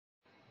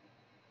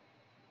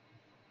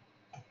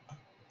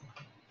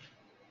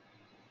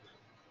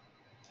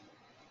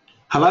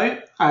Hello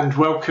and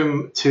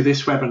welcome to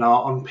this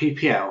webinar on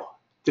PPL,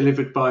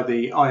 delivered by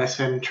the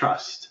ISM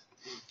Trust.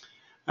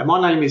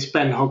 My name is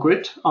Ben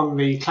Hogwood. I'm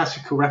the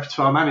Classical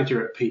Repertoire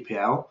Manager at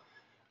PPL,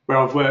 where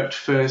I've worked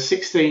for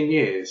 16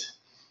 years.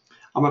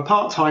 I'm a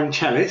part-time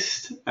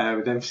cellist,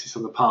 with emphasis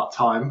on the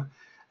part-time,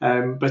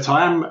 but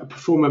I am a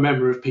performer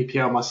member of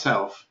PPL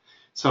myself,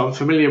 so I'm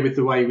familiar with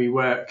the way we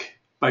work,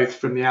 both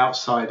from the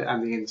outside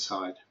and the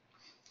inside.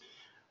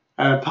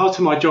 Part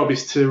of my job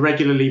is to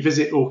regularly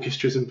visit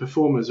orchestras and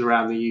performers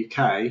around the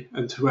UK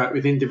and to work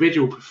with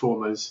individual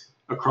performers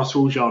across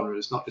all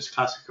genres, not just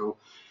classical,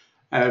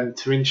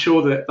 to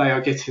ensure that they are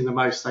getting the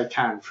most they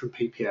can from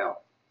PPL.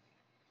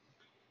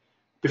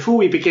 Before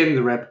we begin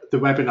the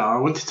webinar, I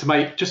wanted to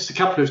make just a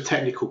couple of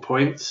technical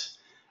points.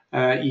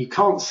 You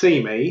can't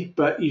see me,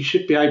 but you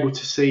should be able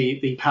to see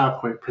the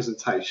PowerPoint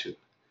presentation.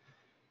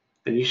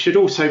 And you should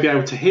also be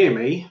able to hear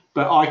me,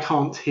 but I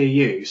can't hear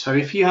you. So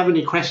if you have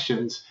any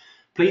questions,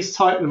 please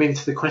type them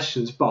into the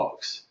questions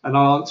box and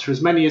I'll answer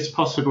as many as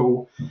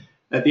possible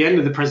at the end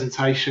of the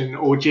presentation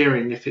or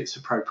during if it's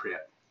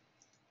appropriate.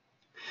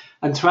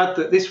 And to add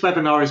that this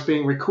webinar is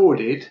being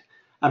recorded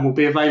and will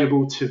be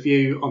available to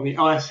view on the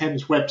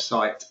ISM's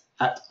website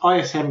at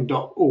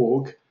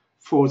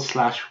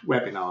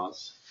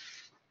ism.org/webinars.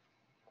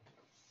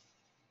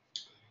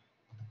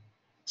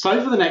 So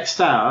over the next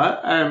hour,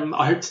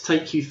 I hope to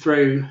take you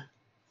through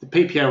the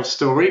PPL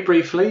story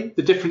briefly,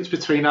 the difference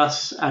between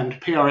us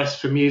and PRS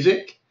for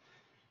music,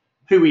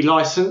 who we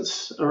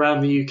license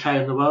around the UK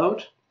and the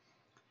world,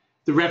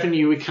 the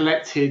revenue we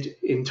collected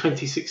in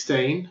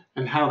 2016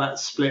 and how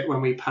that's split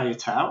when we pay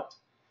it out,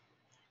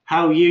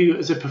 how you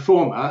as a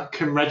performer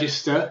can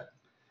register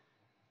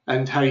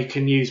and how you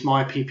can use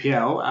My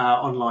PPL,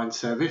 our online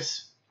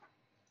service.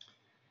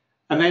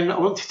 And then I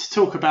wanted to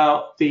talk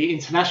about the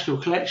international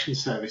collection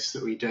service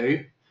that we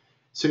do,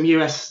 some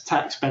US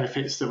tax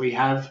benefits that we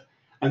have,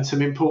 and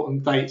some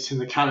important dates in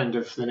the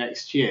calendar for the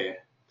next year.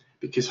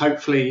 Because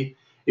hopefully,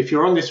 if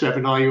you're on this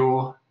webinar,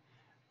 you're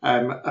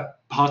a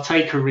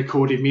partaker in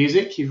recorded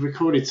music, you've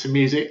recorded some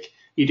music,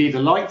 you'd either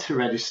like to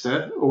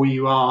register or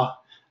you are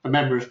a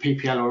member of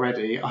PPL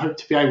already. I hope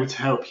to be able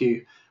to help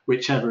you,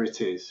 whichever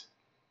it is.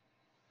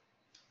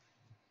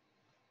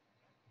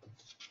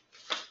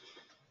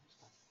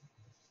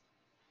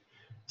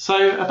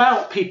 So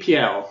about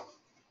PPL,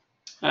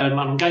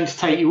 I'm going to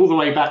take you all the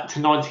way back to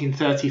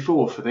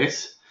 1934 for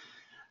this.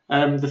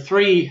 The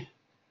three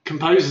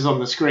composers on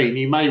the screen,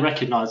 you may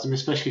recognise them,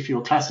 especially if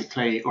you're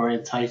classically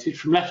orientated.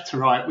 From left to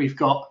right, we've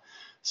got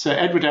Sir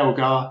Edward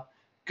Elgar,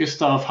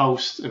 Gustav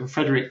Holst and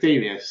Frederick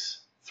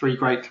Delius, three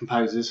great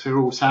composers who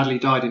all sadly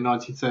died in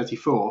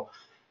 1934.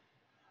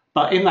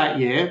 But in that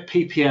year,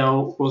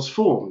 PPL was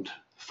formed,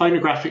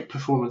 Phonographic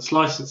Performance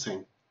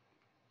Licensing.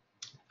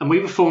 And we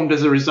were formed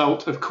as a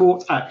result of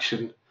court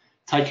action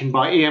taken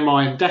by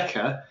EMI and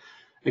Decca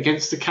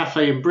against a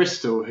cafe in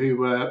Bristol who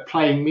were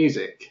playing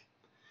music.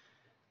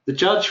 The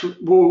judge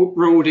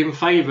ruled in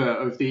favour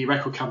of the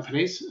record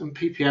companies and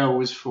PPL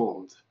was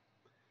formed.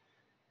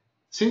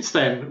 Since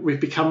then, we've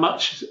become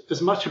as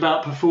much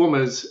about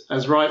performers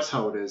as rights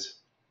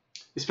holders,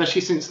 especially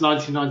since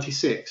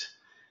 1996,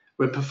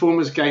 when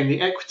performers gained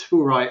the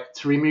equitable right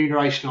to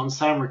remuneration on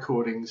sound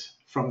recordings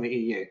from the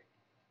EU.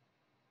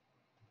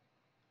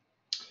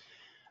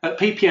 At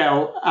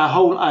PPL, our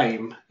whole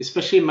aim,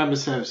 especially in member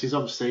services,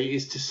 obviously,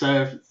 is to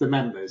serve the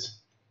members.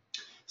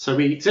 So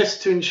we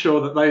exist to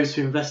ensure that those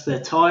who invest their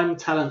time,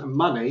 talent and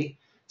money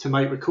to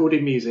make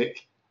recorded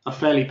music are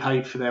fairly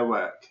paid for their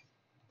work.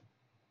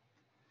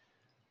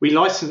 We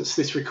license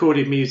this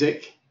recorded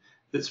music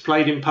that's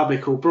played in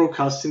public or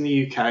broadcast in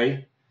the UK,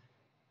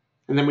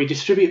 and then we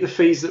distribute the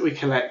fees that we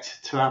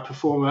collect to our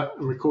performer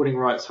and recording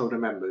rights holder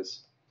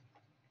members.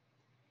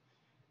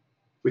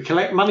 We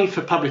collect money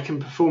for public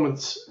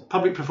performance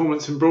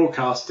and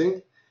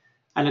broadcasting,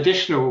 and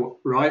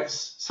additional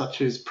rights such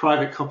as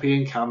private copy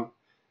income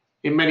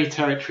in many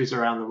territories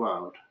around the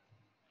world.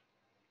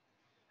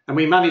 And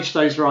we manage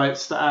those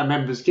rights that our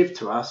members give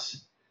to us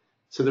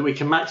so that we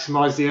can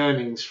maximise the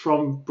earnings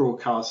from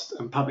broadcast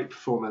and public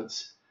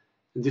performance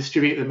and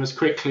distribute them as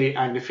quickly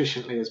and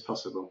efficiently as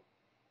possible.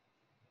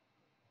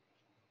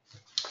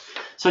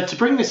 So to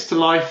bring this to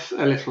life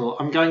a little,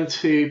 I'm going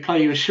to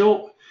play you a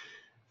short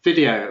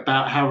video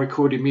about how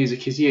recorded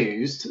music is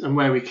used and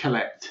where we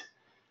collect.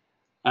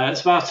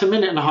 It's about 1.5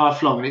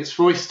 minutes long and it's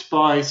voiced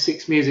by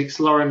Six Music's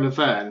Lauren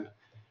Laverne,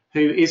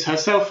 who is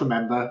herself a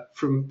member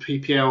from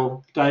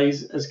PPL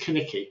days as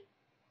Kaniki.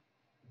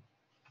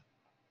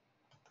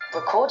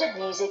 Recorded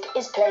music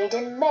is played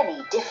in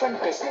many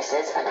different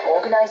businesses and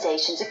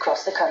organisations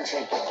across the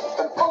country,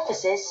 from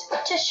offices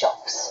to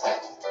shops.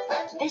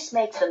 This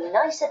makes them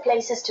nicer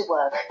places to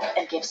work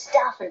and gives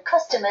staff and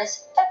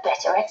customers a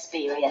better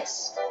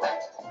experience.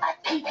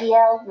 At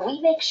PPL, we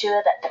make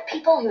sure that the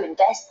people who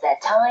invest their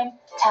time,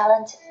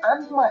 talent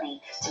and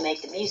money to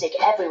make the music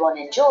everyone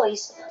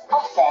enjoys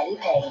are fairly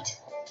paid.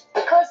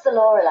 Because the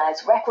law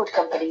allows record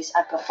companies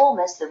and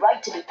performers the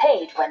right to be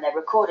paid when their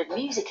recorded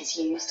music is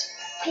used,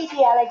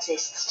 PPL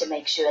exists to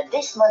make sure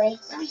this money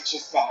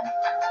reaches them.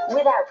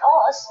 Without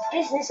us,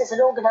 businesses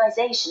and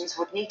organisations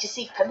would need to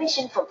seek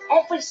permission from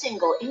every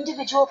single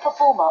individual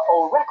performer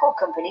or record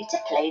company to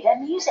play their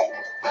music.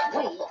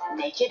 We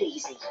make it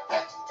easy.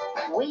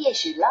 We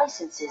issue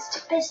licenses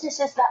to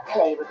businesses that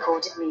play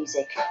recorded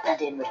music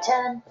and in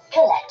return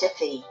collect a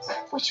fee,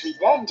 which we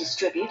then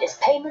distribute as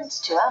payments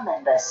to our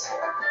members.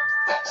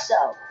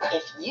 So,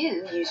 if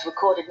you use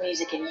recorded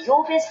music in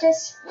your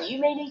business, you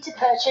may need to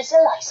purchase a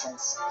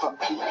license from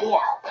PPL.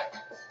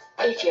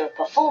 If you're a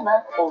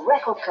performer or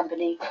record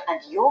company and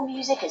your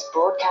music is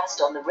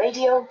broadcast on the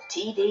radio,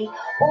 TV,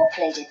 or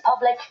played in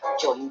public,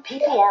 join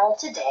PPL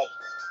today.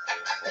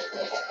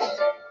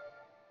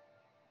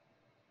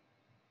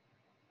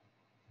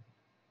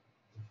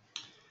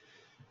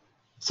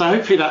 So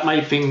hopefully that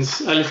made things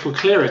a little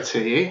clearer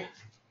to you.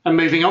 And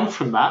moving on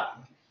from that,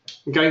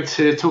 I'm going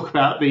to talk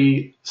about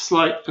the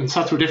slight and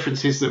subtle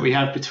differences that we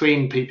have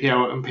between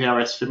PPL and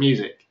PRS for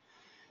music.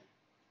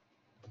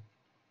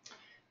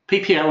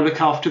 PPL look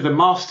after the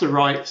master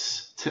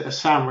rights to a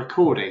sound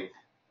recording.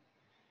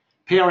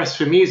 PRS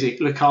for music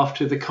look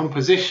after the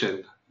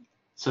composition.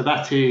 So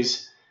that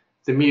is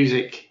the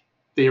music,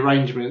 the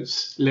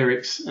arrangements,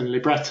 lyrics and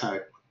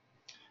libretto.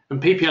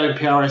 And PPL and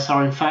PRS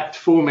are in fact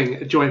forming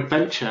a joint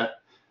venture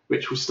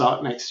which will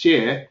start next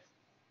year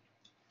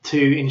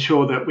to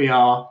ensure that we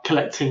are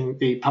collecting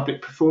the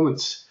public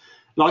performance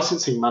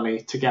licensing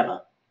money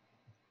together.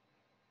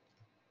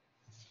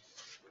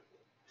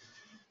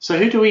 So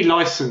who do we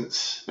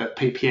license at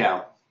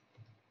PPL?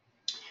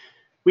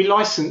 We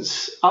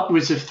license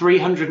upwards of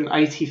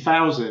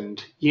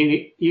 380,000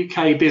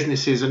 UK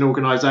businesses and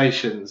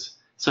organisations.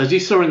 So as you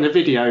saw in the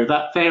video,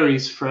 that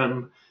varies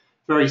from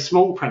very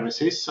small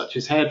premises such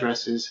as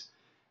hairdressers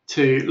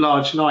to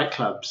large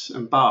nightclubs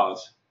and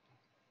bars.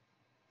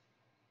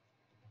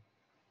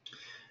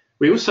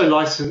 We also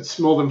license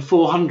more than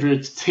 400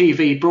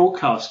 TV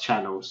broadcast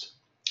channels.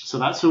 So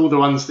that's all the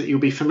ones that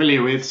you'll be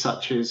familiar with,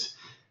 such as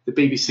the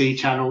BBC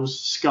channels,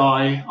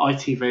 Sky,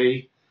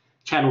 ITV,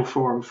 Channel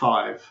 4 and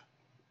 5.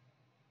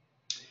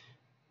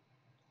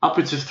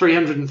 Upwards of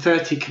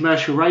 330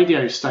 commercial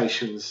radio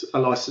stations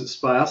are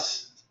licensed by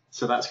us.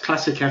 So that's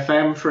Classic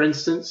FM, for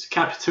instance,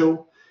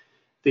 Capital,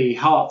 the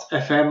Heart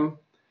FM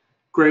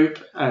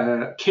group,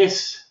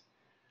 KISS,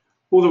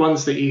 all the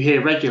ones that you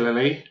hear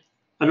regularly.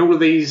 And all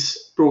of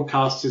these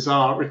broadcasters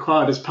are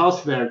required as part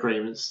of their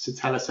agreements to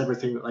tell us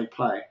everything that they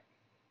play.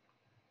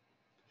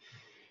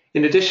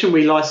 In addition,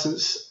 we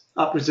license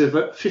upwards of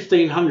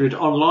 1,500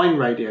 online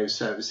radio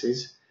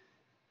services,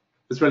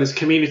 as well as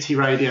community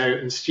radio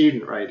and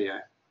student radio.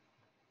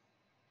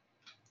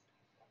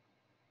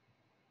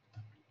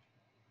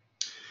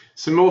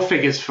 Some more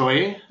figures for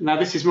you. Now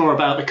this is more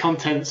about the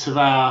contents of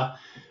our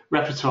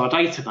repertoire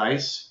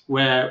database,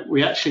 where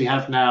we actually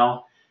have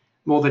now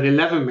more than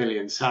 11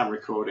 million sound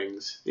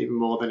recordings, even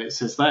more than it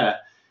says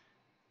there.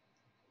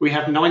 We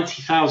have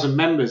 90,000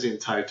 members in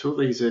total.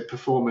 These are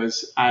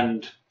performers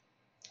and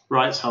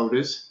rights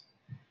holders.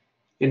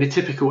 In a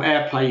typical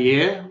airplay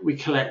year, we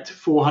collect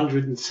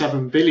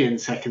 407 billion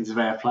seconds of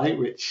airplay,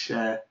 which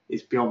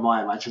is beyond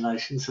my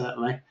imagination,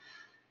 certainly.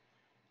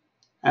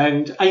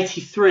 And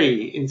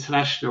 83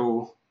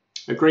 international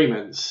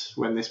agreements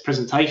when this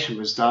presentation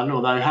was done,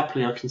 although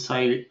happily I can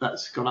say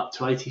that's gone up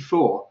to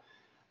 84.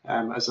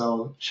 As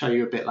I'll show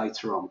you a bit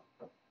later on.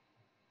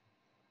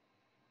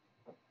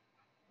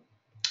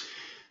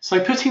 So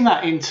putting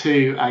that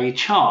into a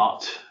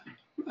chart,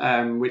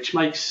 which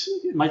makes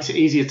it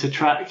easier to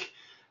track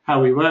how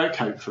we work,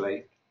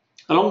 hopefully.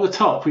 Along the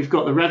top, we've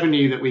got the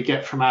revenue that we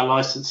get from our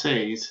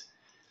licensees,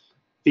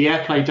 the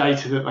airplay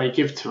data that they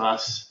give to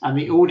us, and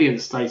the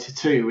audience data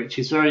too, which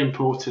is very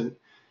important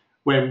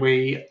when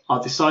we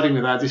are deciding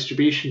with our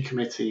distribution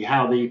committee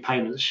how the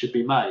payments should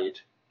be made.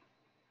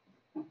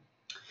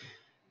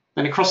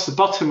 Then across the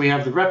bottom we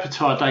have the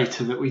repertoire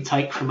data that we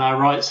take from our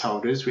rights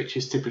holders, which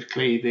is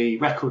typically the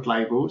record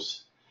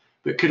labels,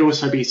 but could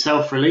also be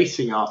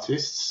self-releasing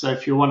artists. So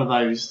if you're one of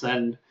those,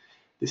 then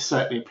this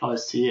certainly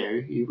applies to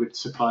you. You would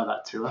supply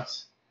that to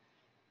us.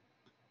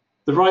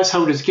 The rights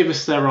holders give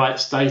us their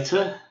rights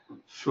data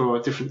for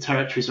different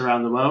territories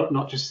around the world,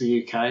 not just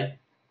the UK.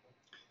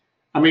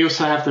 And we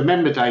also have the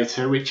member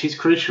data, which is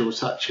crucial,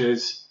 such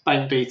as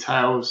bank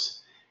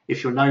details.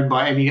 If you're known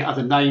by any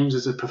other names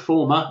as a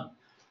performer,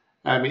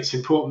 it's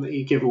important that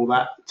you give all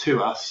that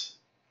to us,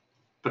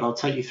 but I'll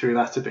take you through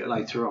that a bit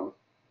later on.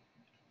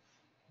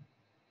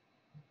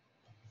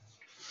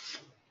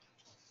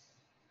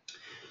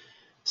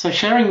 So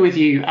sharing with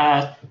you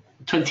our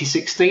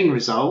 2016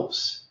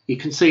 results, you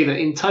can see that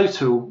in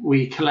total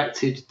we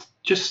collected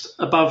just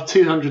above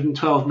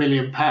 £212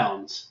 million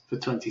for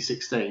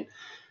 2016,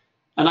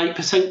 an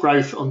 8%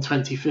 growth on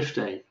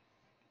 2015.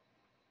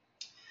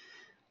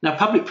 Now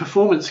public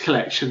performance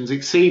collections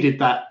exceeded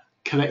that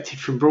collected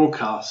from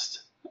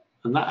broadcast,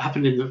 and that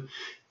happened in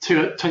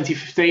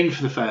 2015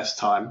 for the first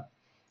time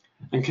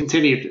and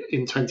continued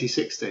in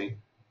 2016.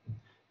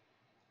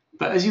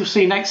 But as you'll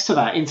see next to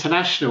that,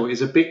 international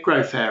is a big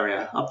growth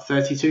area, up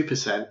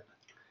 32%.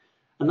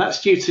 And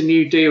that's due to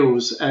new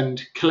deals and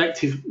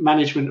collective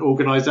management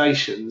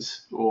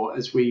organisations, or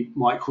as we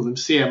might call them,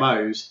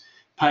 CMOs,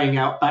 paying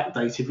out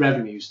backdated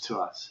revenues to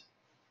us.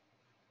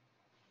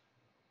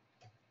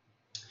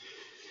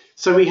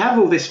 So we have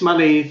all this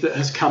money that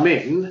has come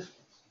in,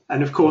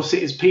 and of course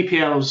it is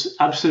PPL's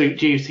absolute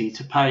duty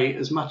to pay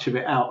as much of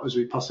it out as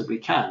we possibly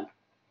can.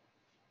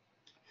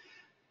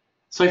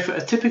 So for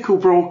a typical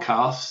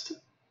broadcast,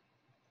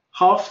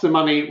 half the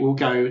money will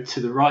go to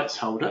the rights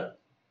holder,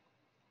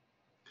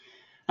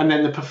 and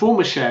then the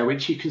performer share,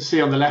 which you can see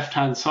on the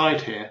left-hand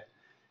side here,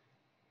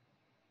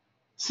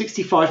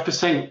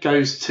 65%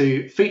 goes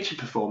to featured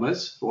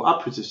performers, or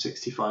upwards of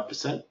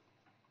 65%.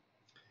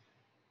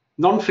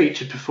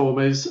 Non-featured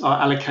performers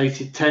are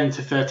allocated 10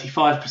 to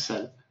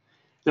 35%.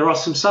 There are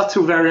some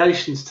subtle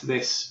variations to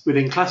this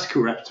within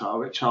classical repertoire,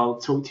 which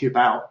I'll talk to you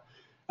about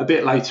a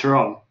bit later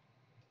on.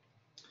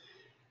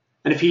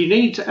 And if you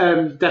need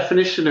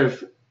definition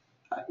of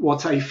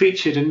what a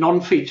featured and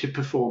non-featured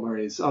performer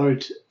is, I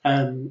would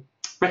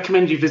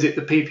recommend you visit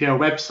the PPL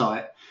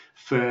website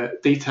for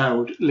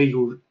detailed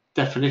legal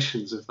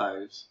definitions of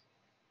those.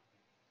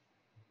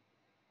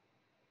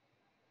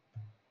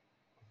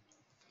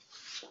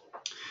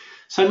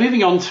 So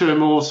moving on to a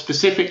more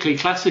specifically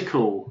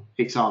classical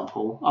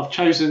example, I've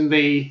chosen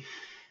the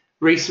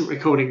recent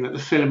recording that the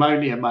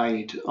Philharmonia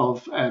made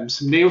of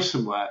some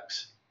Nielsen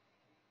works.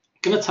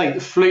 I'm going to take the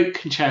flute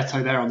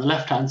concerto there on the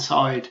left-hand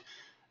side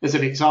as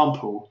an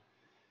example.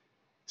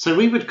 So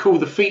we would call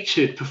the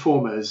featured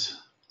performers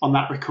on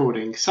that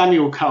recording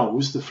Samuel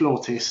Coles, the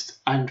flautist,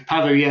 and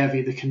Pavel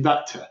Yervi, the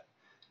conductor.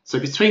 So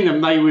between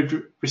them, they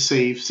would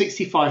receive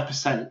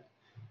 65%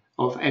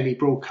 of any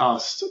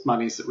broadcast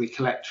monies that we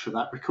collect for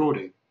that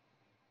recording.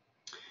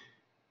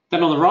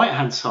 Then on the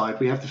right-hand side,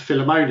 we have the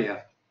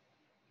Philharmonia.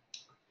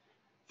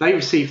 They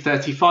receive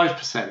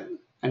 35%.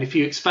 And if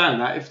you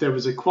expand that, if there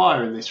was a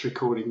choir in this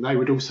recording, they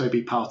would also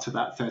be part of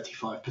that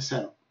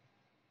 35%.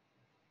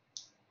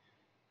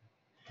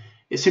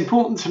 It's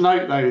important to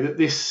note, though, that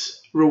this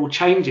rule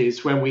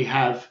changes when we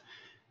have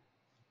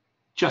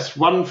just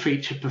one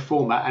featured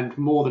performer and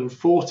more than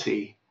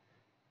 40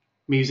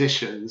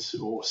 musicians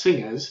or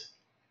singers,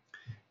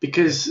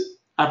 because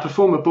our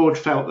performer board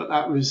felt that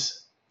that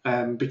was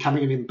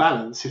becoming an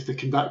imbalance if the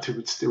conductor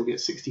would still get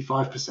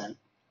 65%.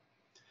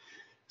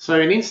 So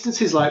in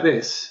instances like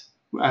this,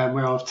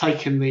 where I've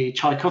taken the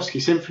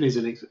Tchaikovsky symphonies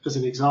as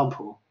an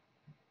example,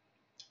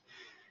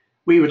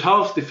 we would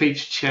halve the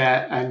featured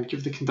share and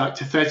give the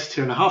conductor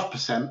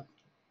 32.5%,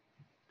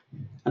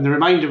 and the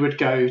remainder would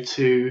go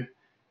to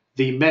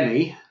the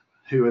many,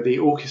 who are the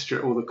orchestra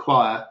or the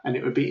choir, and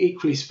it would be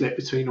equally split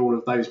between all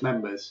of those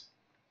members.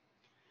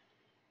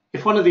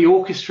 If one of the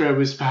orchestra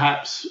was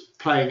perhaps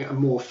playing a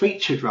more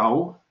featured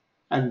role,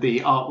 and the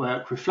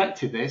artwork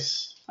reflected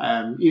this,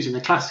 using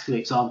a classical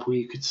example,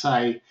 you could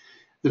say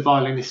the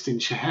violinist in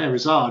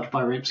Scheherazade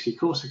by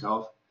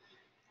Rimsky-Korsakov,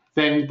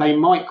 then they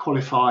might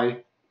qualify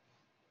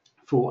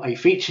for a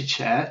featured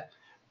share,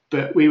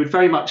 but we would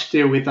very much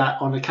deal with that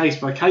on a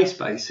case-by-case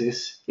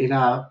basis in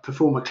our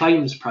performer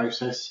claims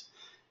process,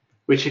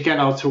 which again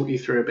I'll talk you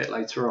through a bit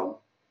later on.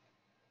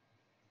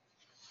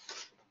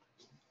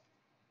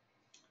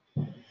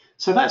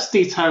 So that's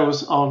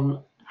details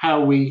on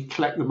how we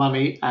collect the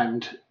money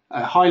and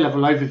a high-level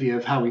overview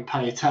of how we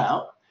pay it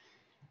out.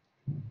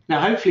 Now,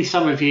 hopefully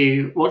some of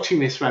you watching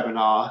this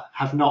webinar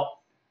have not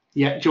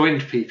yet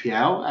joined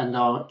PPL and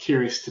are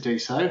curious to do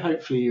so.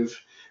 Hopefully you've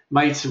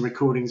made some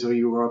recordings or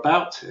you are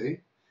about to.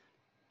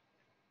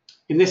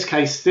 In this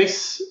case,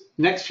 this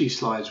next few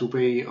slides will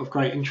be of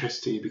great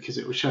interest to you because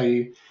it will show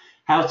you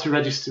how to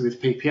register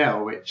with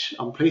PPL, which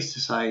I'm pleased to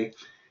say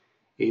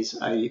is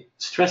a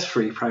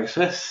stress-free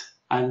process,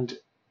 and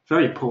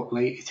very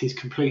importantly, it is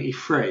completely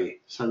free.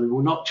 So we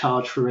will not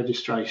charge for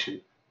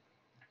registration.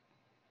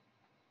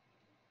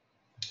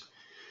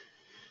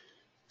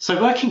 So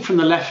working from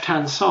the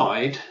left-hand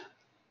side,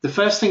 the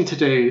first thing to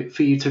do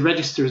for you to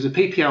register as a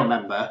PPL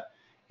member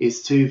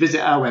is to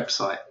visit our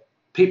website,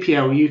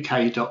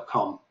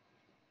 ppluk.com.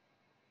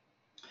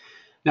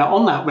 Now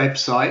on that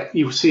website,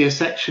 you will see a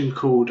section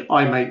called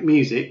I Make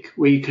Music,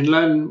 where you can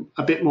learn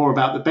a bit more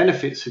about the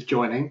benefits of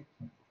joining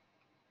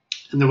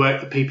and the work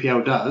that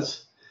PPL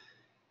does.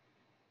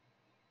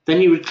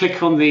 Then you would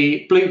click on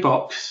the blue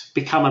box,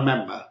 Become a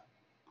Member.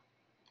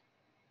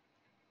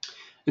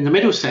 In the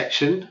middle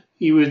section,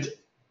 you would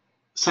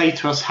say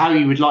to us how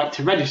you would like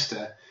to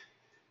register.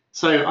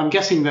 So I'm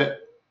guessing that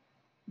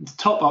the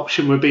top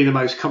option would be the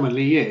most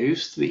commonly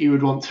used, that you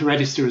would want to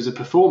register as a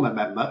performer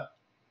member.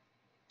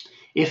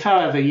 If,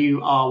 however,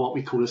 you are what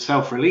we call a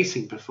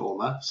self-releasing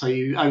performer, so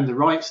you own the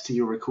rights to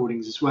your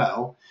recordings as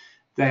well,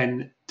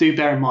 then do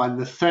bear in mind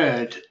the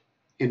third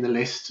in the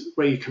list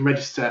where you can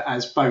register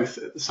as both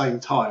at the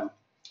same time,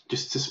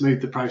 just to smooth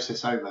the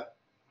process over.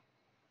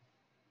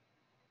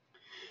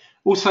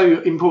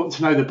 Also important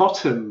to know the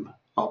bottom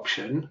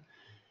option.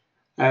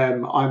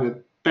 I'm a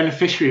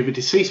beneficiary of a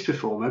deceased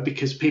performer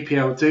because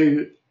PPL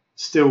do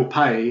still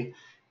pay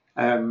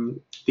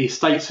the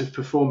estates of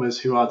performers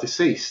who are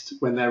deceased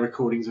when their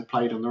recordings are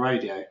played on the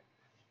radio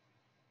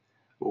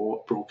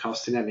or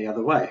broadcast in any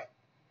other way.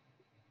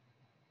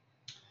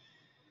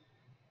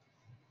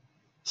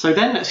 So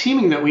then,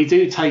 assuming that we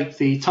do take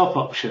the top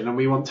option and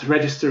we want to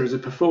register as a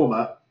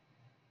performer,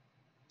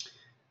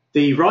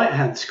 the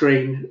right-hand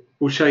screen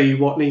will show you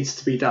what needs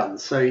to be done.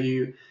 So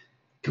you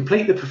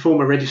complete the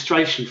performer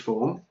registration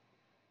form.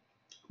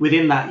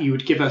 Within that, you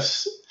would give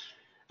us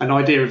an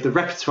idea of the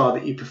repertoire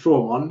that you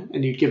perform on,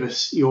 and you'd give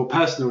us your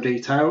personal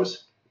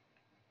details,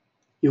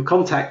 your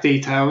contact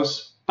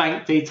details,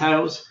 bank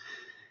details,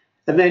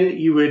 and then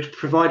you would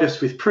provide us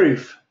with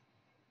proof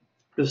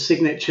of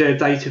signature,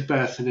 date of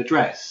birth and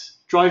address.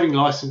 Driving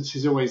license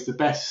is always the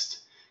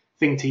best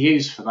thing to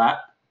use for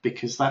that,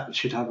 because that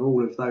should have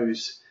all of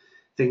those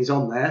things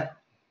on there.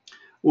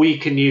 Or you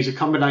can use a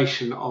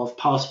combination of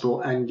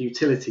passport and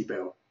utility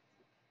bill.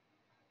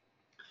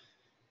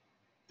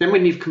 Then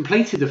when you've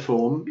completed the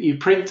form, you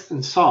print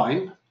and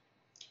sign,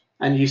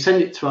 and you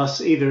send it to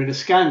us either in a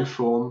scanned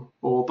form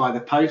or by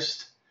the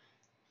post,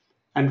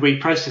 and we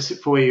process it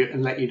for you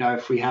and let you know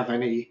if we have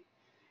any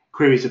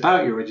queries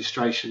about your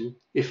registration.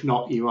 If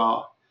not, you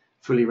are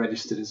fully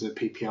registered as a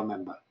PPL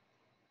member.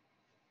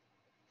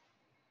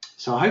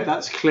 So I hope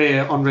that's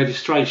clear on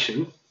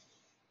registration.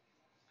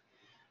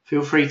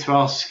 Feel free to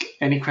ask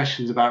any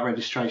questions about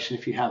registration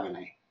if you have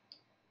any.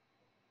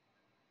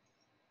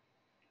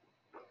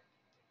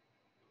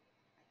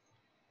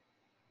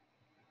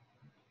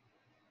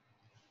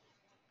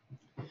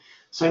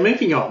 So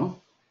moving on,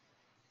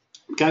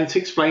 I'm going to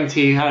explain to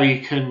you how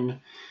you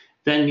can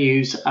then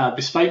use a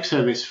bespoke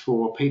service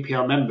for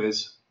PPL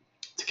members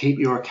to keep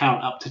your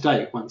account up to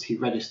date once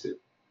you've registered.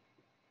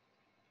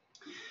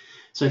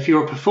 So if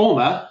you're a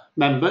performer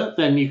member,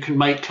 then you can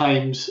make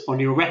claims on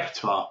your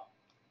repertoire,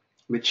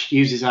 which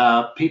uses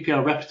our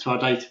PPL repertoire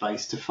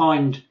database to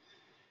find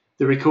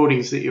the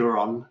recordings that you're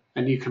on,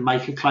 and you can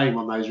make a claim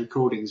on those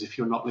recordings if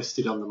you're not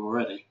listed on them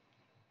already.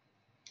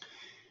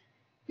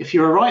 If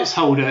you're a rights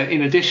holder,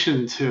 in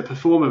addition to a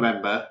performer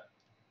member,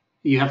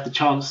 you have the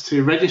chance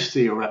to register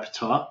your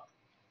repertoire,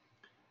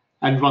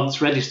 and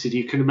once registered,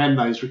 you can amend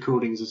those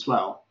recordings as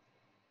well.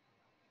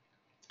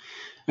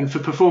 And for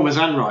performers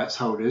and rights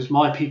holders,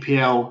 My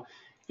PPL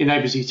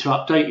enables you to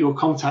update your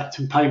contact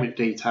and payment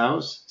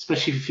details,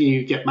 especially if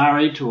you get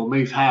married or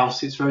move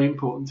house. It's very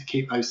important to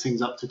keep those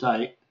things up to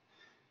date.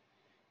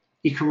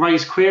 You can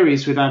raise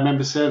queries with our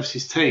member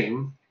services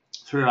team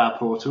through our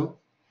portal.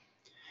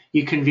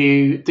 You can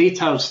view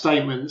detailed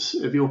statements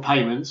of your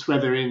payments,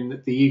 whether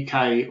in the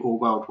UK or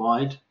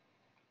worldwide.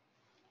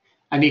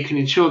 And you can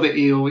ensure that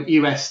your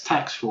US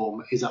tax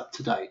form is up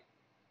to date.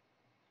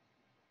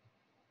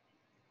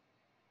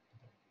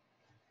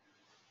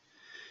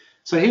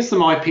 So here's the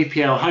My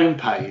PPL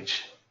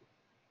homepage.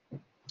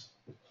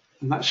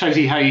 And that shows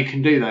you how you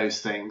can do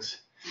those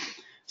things.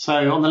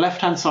 So on the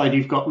left-hand side,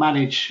 you've got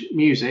Manage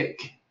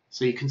Music.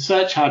 So you can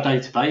search our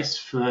database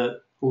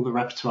for all the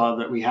repertoire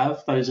that we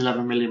have, those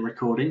 11 million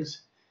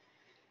recordings.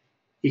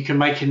 You can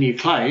make a new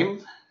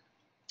claim,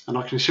 and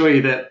I can assure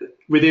you that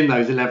within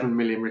those 11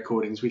 million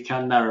recordings, we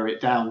can narrow it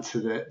down to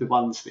the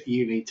ones that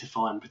you need to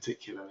find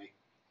particularly.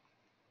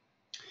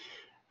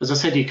 As I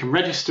said, you can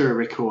register a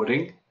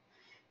recording.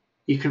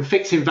 You can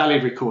fix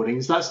invalid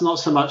recordings. That's not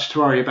so much to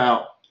worry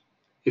about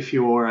if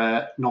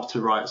you're not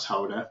a rights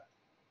holder.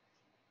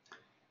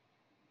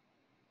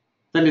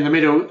 Then in the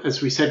middle,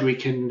 as we said, we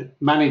can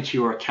manage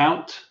your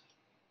account.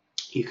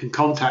 You can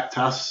contact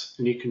us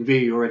and you can view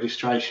your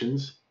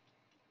registrations.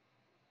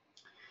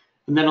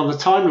 And then on the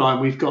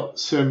timeline, we've got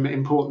some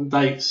important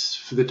dates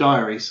for the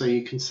diary. So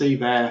you can see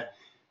there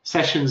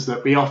sessions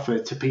that we offer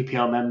to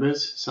PPL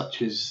members,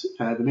 such as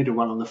the middle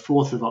one on the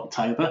 4th of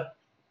October.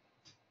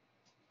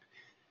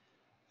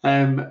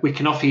 We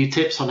can offer you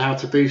tips on how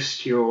to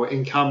boost your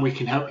income. We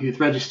can help you with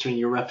registering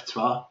your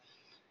repertoire.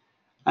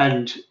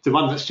 And the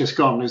one that's just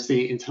gone is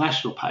the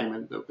international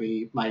payment that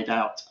we made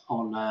out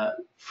on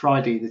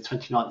Friday, the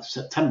 29th of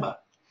September.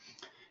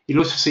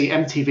 You'll also see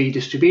MTV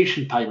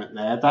distribution payment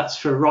there. That's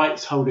for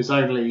rights holders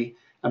only,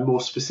 and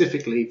more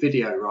specifically,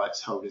 video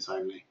rights holders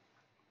only.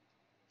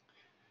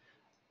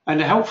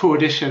 And a helpful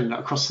addition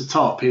across the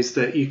top is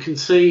that you can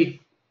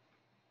see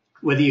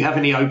whether you have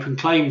any open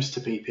claims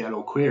to PPL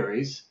or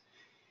queries.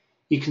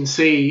 You can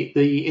see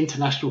the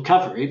international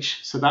coverage.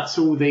 So that's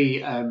all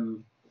the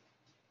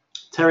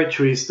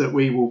territories that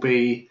we will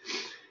be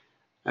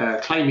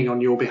claiming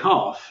on your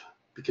behalf,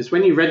 because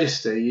when you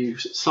register, you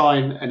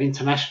sign an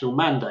international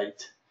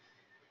mandate,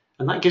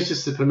 and that gives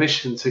us the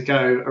permission to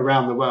go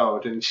around the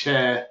world and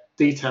share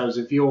details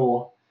of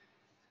your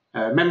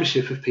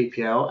membership of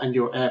PPL and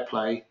your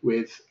airplay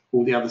with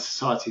all the other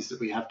societies that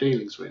we have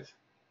dealings with.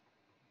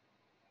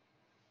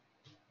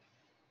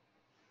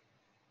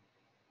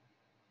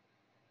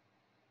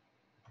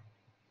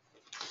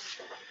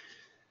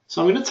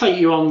 So I'm going to take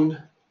you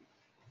on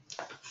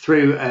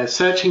through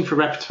searching for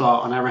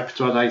repertoire on our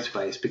repertoire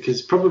database,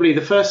 because probably the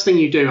first thing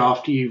you do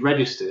after you've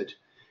registered,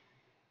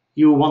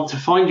 you will want to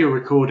find your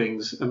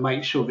recordings and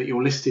make sure that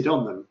you're listed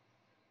on them.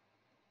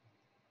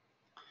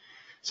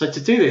 So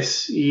to do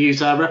this, you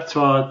use our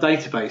repertoire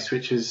database,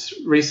 which has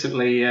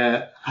recently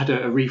had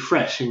a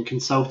refresh in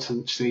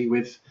consultancy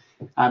with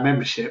our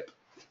membership,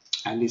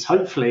 and is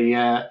hopefully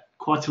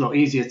quite a lot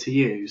easier to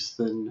use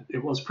than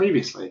it was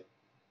previously.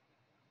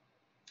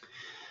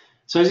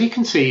 So as you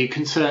can see, you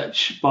can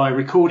search by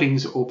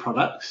recordings or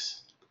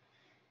products.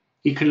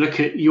 You can look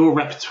at your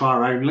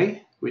repertoire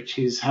only, which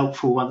is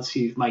helpful once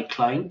you've made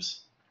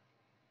claims.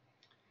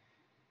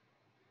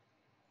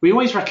 We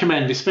always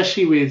recommend,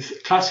 especially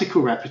with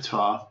classical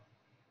repertoire,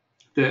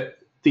 that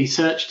the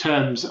search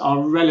terms are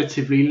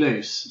relatively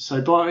loose.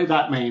 So by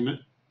that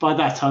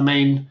I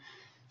mean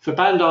for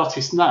band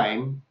artist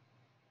name,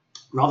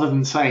 rather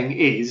than saying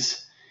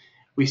is,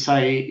 we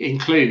say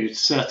includes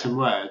certain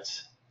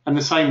words, and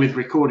the same with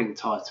recording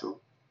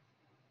title.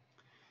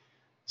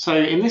 So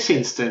in this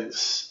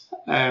instance,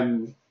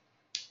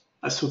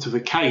 a sort of a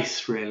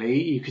case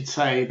really, you could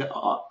say that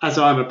as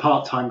I'm a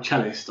part-time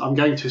cellist, I'm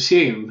going to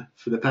assume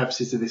for the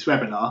purposes of this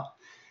webinar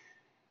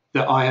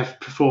that I have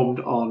performed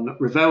on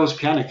Ravel's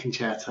Piano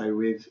Concerto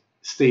with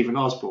Stephen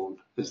Osborne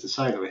as the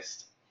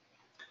soloist.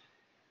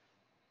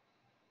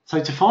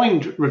 So to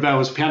find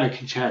Ravel's Piano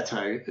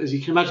Concerto, as you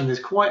can imagine, there's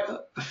quite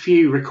a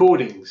few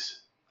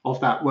recordings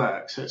of that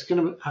work, so it's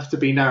going to have to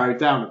be narrowed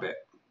down a bit.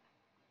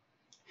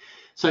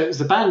 So as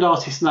the band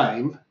artist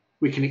name,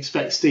 we can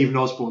expect Stephen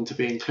Osborne to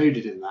be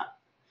included in that.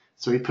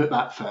 So we put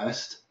that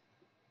first.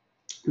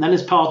 And then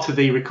as part of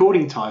the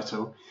recording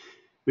title,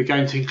 we're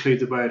going to include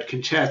the word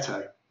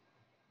concerto.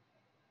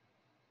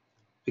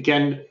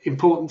 Again,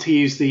 important to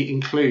use the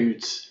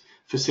includes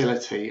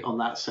facility on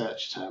that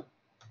search term.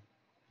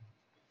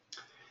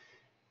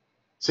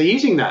 So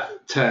using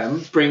that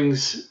term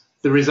brings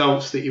the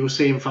results that you'll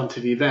see in front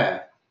of you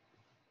there.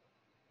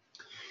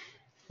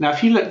 Now,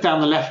 if you look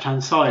down the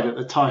left-hand side at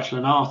the title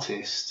and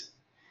artist,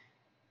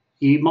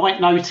 you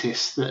might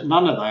notice that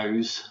none of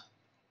those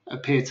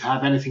appear to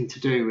have anything to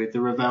do with the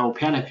Ravel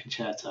Piano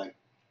Concerto.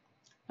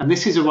 And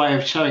this is a way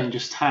of showing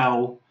just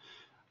how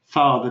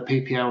far the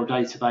PPL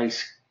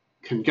database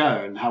can go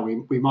and how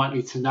we might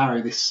need to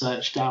narrow this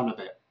search down a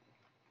bit.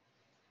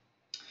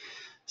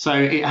 So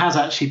it has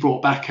actually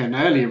brought back an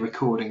earlier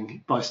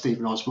recording by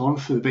Stephen Osborne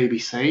for the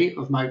BBC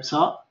of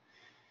Mozart.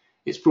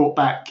 It's brought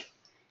back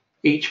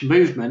each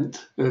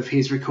movement of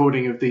his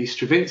recording of the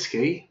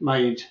Stravinsky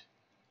made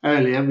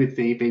earlier with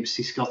the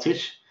BBC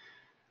Scottish,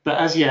 but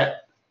as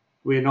yet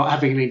we're not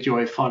having any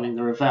joy finding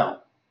the Ravel.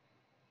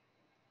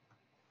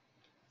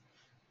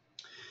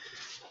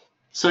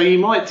 So you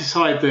might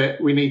decide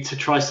that we need to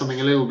try something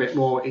a little bit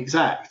more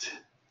exact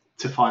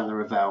to find the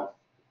Ravel.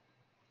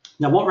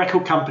 Now, what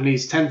record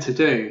companies tend to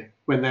do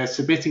when they're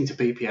submitting to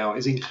PPL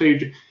is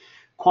include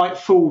quite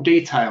full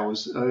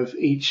details of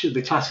each of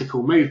the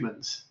classical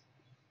movements.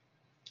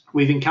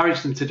 We've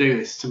encouraged them to do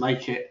this to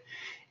make it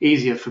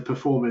easier for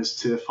performers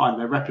to find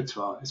their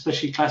repertoire,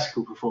 especially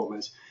classical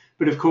performers.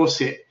 But of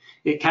course,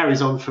 it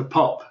carries on for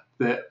pop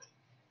that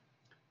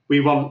we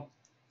want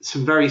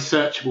some very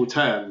searchable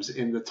terms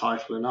in the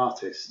title and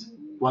artist,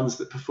 ones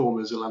that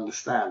performers will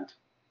understand.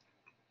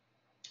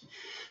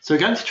 So we're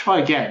going to try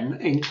again,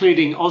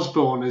 including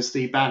Osborne as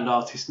the band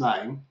artist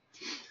name,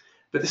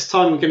 but this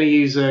time we're going to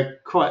use a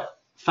quite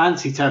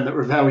fancy term that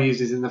Ravel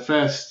uses in the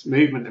first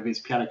movement of his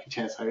piano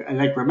concerto,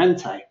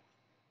 allegramente.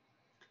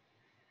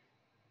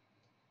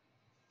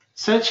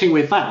 Searching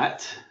with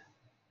that,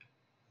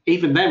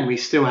 even then we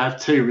still have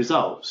two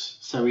results.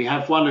 So we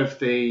have one of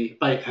the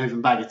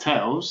Beethoven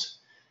bagatelles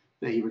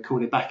that he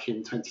recorded back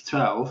in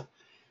 2012,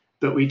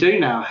 but we do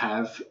now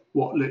have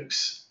what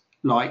looks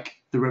like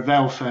the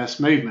Ravel first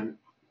movement,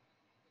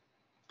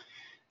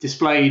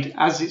 displayed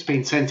as it's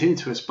been sent in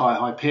to us by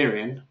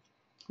Hyperion,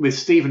 with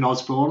Stephen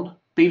Osborne,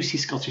 BBC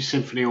Scottish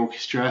Symphony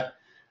Orchestra,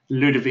 and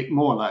Ludovic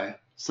Morlot.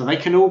 So they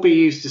can all be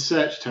used as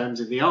search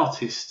terms in the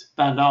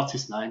band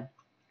artist name.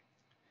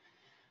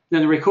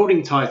 Then the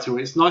recording title,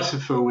 it's nice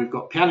and full. We've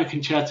got Piano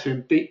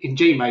Concerto in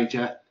G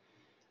major,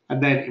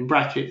 and then in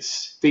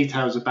brackets,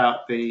 details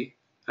about the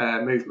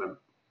movement.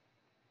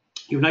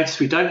 You'll notice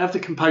we don't have the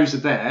composer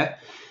there.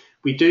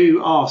 We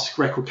do ask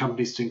record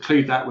companies to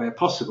include that where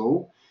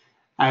possible,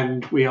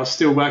 and we are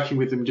still working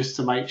with them just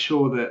to make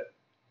sure that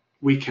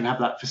we can have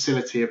that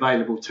facility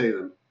available to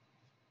them.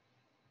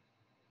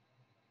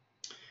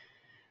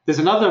 There's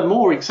another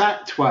more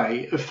exact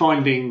way of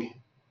finding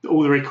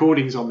all the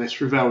recordings on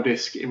this Ravel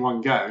disc in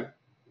one go.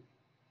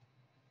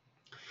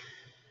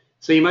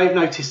 So you may have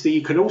noticed that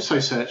you can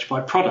also search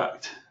by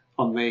product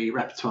on the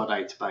repertoire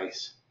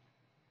database.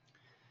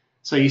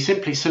 So you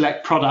simply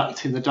select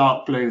product in the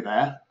dark blue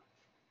there.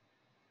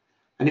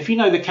 And if you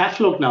know the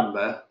catalogue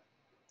number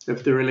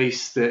of the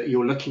release that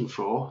you're looking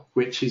for,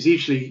 which is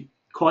usually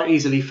quite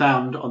easily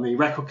found on the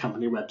record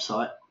company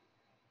website,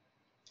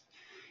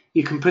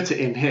 you can put it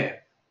in here.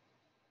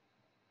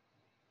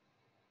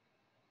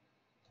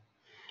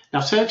 Now,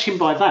 searching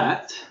by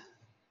that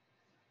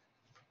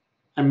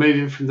and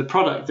moving from the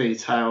product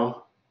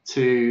detail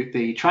to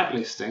the track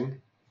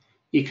listing,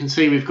 you can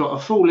see we've got a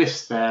full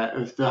list there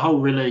of the whole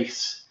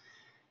release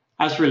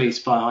as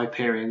released by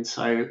Hyperion.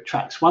 So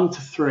tracks 1 to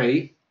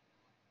 3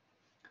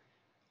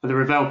 are the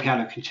Ravel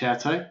Piano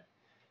Concerto.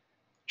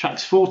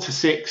 Tracks 4 to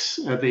 6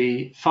 are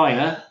the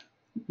Fire,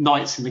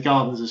 Nights in the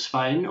Gardens of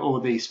Spain,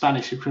 or the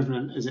Spanish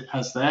equivalent as it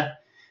has there.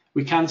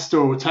 We can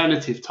store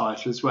alternative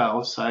title as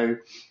well, so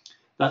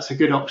that's a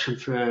good option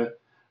for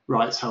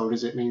rights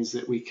holders. It means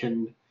that we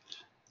can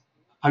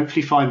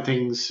hopefully find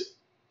things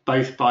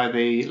both by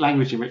the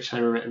language in which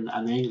they were written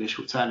and the English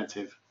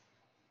alternative.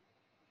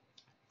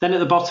 Then at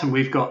the bottom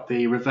we've got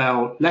the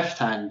Ravel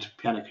left-hand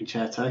piano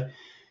concerto.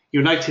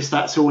 You'll notice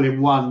that's all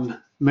in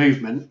one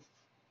movement,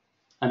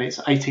 and it's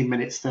 18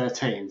 minutes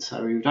 13,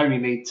 so we would only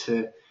need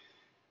to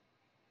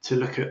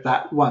look at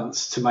that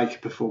once to make a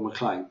performer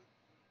claim.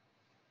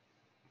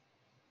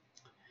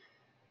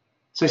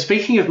 So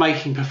speaking of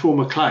making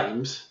performer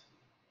claims,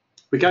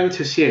 we're going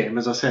to assume,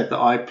 as I said, that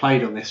I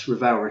played on this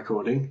Ravel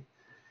recording,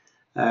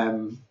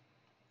 and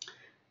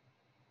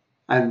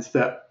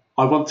that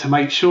I want to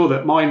make sure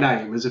that my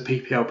name as a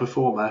PPL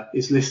performer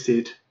is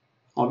listed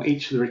on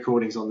each of the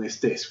recordings on this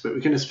disc, but we're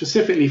going to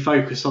specifically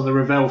focus on the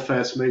Ravel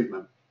first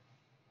movement.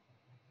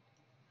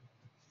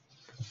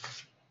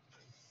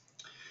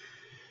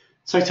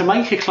 So to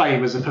make a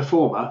claim as a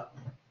performer,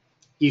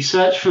 you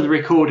search for the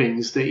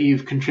recordings that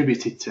you've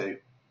contributed to.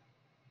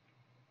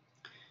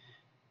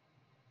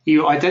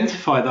 You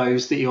identify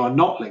those that you are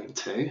not linked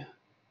to,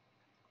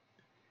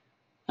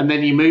 and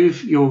then you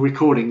move your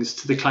recordings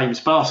to the claims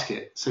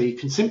basket. So you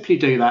can simply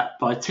do that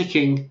by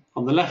ticking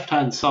on the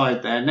left-hand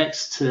side there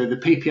next to the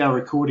PPL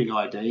recording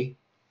ID.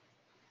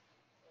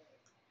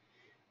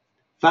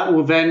 That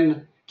will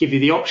then give you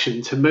the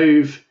option to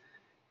move,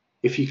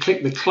 if you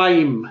click the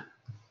claim,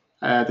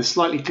 the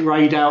slightly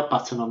greyed out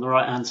button on the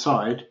right-hand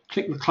side,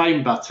 click the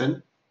claim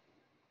button,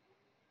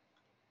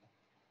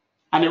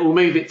 and it will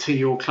move it to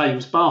your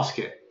claims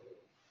basket.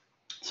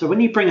 So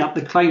when you bring up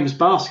the claims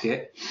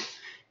basket,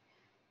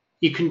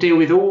 you can deal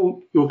with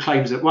all your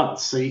claims at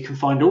once. So you can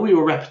find all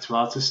your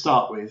repertoire to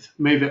start with,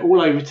 move it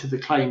all over to the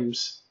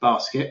claims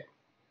basket.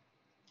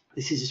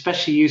 This is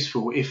especially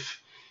useful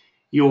if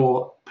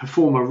your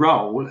performer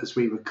role, as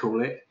we would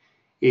call it,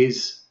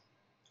 is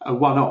a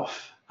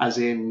one-off, as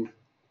in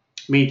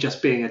me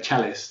just being a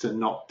cellist and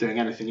not doing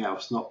anything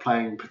else, not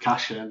playing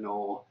percussion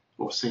or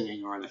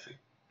singing or anything.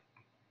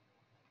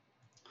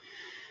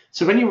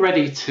 So when you're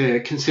ready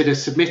to consider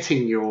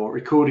submitting your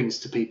recordings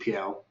to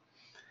PPL,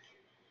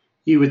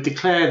 you would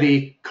declare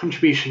the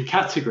contribution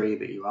category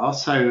that you are.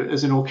 So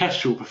as an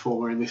orchestral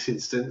performer in this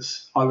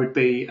instance, I would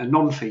be a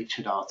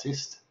non-featured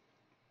artist.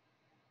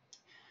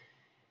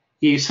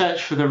 You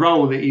search for the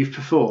role that you've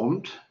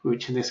performed,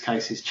 which in this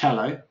case is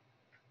cello,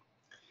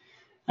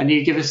 and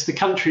you give us the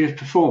country of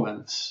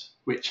performance,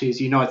 which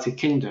is United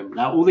Kingdom.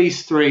 Now all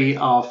these three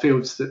are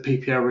fields that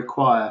PPL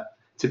require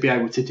to be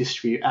able to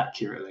distribute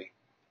accurately.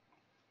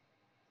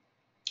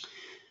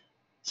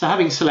 So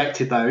having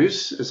selected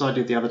those, as I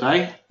did the other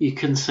day, you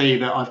can see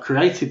that I've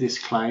created this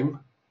claim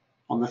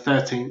on the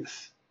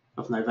 13th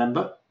of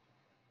November.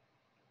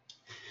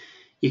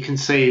 You can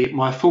see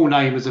my full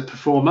name as a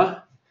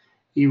performer.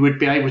 You would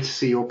be able to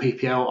see your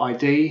PPL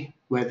ID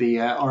where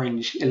the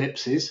orange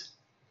ellipse is.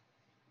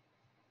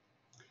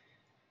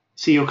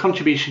 See your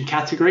contribution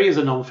category as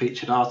a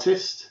non-featured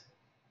artist,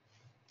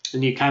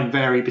 and you can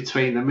vary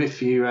between them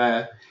if you're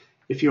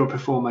a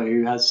performer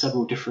who has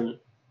several different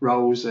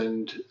roles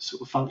and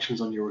sort of functions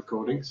on your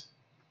recordings.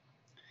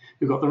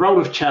 We've got the role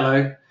of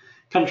cello,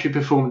 country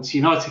performance,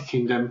 United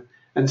Kingdom,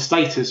 and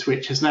status,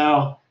 which has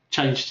now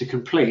changed to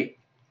complete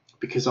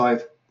because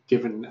I've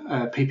given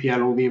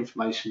PPL all the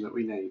information that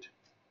we need.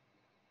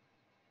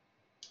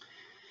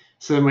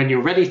 So then when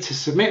you're ready to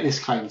submit this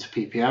claim to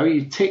PPL,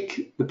 you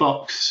tick the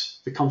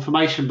box, the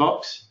confirmation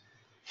box,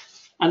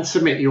 and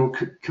submit your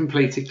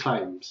completed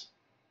claims.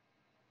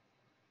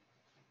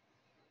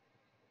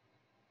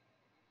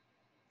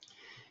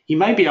 You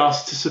may be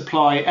asked to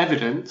supply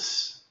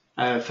evidence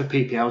for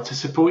PPL to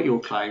support your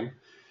claim.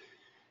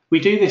 We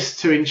do this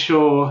to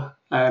ensure,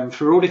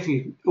 for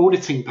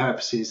auditing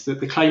purposes, that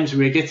the claims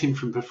we're getting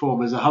from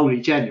performers are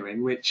wholly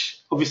genuine,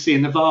 which obviously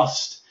in the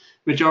vast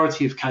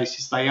majority of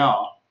cases they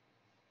are.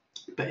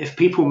 But if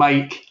people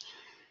make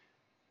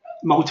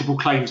multiple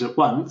claims at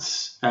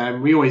once,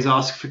 we always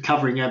ask for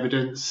covering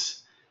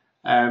evidence,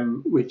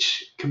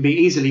 which can be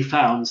easily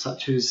found,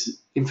 such as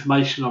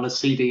information on a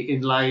CD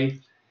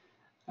inlay,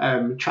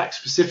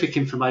 track-specific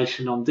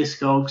information on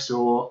Discogs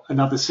or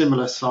another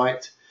similar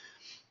site,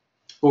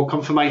 or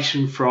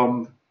confirmation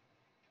from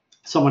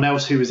someone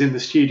else who was in the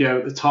studio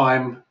at the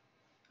time,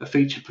 a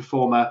featured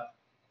performer.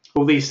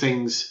 All these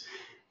things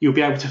you'll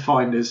be able to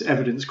find as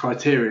evidence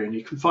criteria, and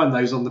you can find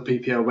those on the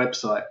PPL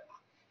website.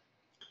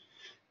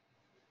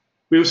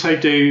 We also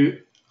do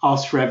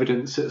ask for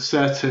evidence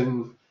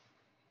for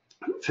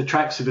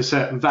tracks of a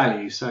certain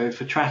value. So if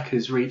a track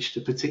has reached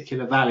a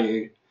particular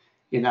value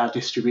in our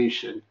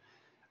distribution,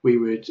 we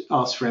would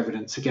ask for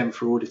evidence again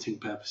for auditing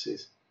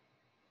purposes.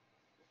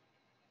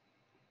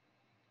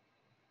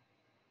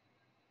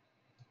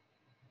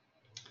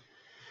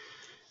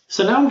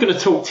 So now I'm going to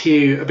talk to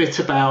you a bit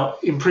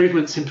about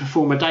improvements in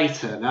performer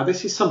data. Now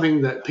this is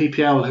something that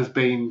PPL have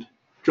been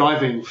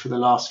driving for the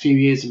last few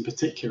years in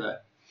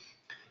particular.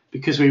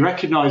 because we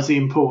recognise the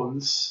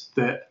importance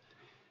that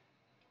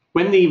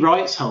when the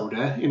rights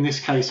holder, in this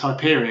case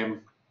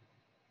Hyperion,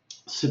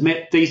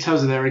 submit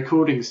details of their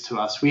recordings to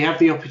us, we have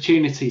the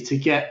opportunity to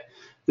get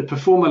the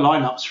performer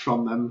lineups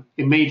from them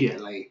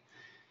immediately.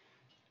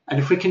 And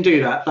if we can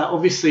do that, that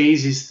obviously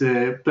eases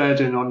the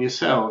burden on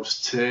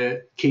yourselves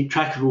to keep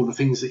track of all the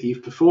things that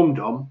you've performed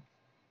on.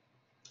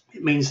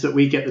 It means that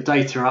we get the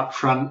data up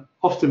front,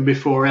 often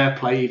before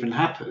airplay even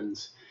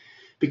happens,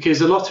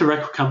 because a lot of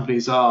record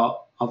companies are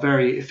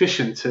very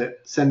efficient at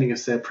sending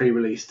us their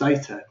pre-release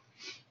data.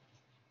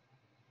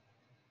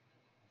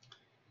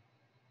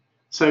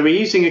 So we're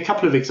using a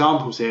couple of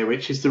examples here,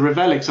 which is the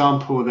Ravel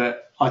example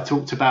that I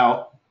talked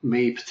about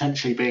me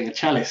potentially being a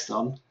cellist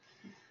on.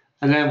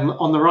 And then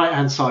on the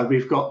right-hand side,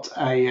 we've got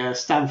a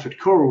Stanford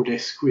choral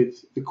disc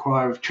with the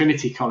choir of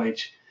Trinity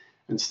College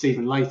and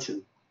Stephen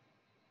Layton.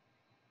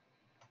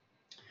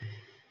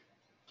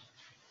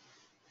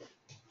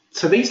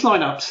 So these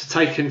lineups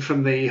are taken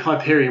from the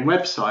Hyperion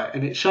website,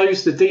 and it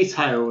shows the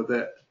detail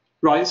that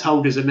rights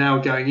holders are now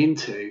going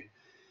into,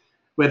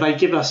 where they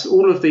give us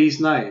all of these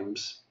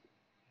names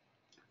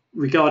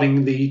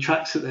regarding the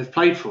tracks that they've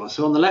played for.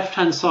 So on the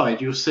left-hand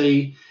side, you'll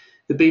see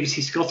the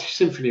BBC Scottish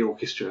Symphony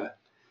Orchestra.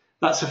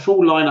 That's a full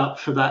lineup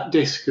for that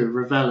disc of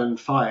Ravel and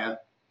Fire.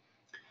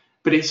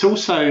 But it's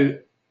also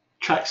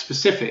track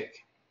specific.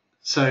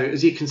 So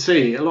as you can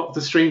see, a lot of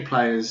the string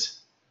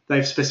players,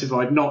 they've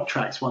specified not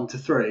tracks 1 to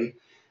 3,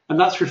 and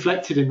that's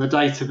reflected in the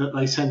data that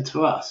they send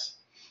to us.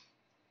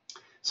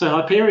 So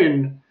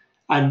Hyperion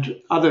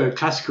and other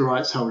classical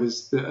rights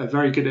holders that are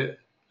very good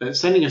at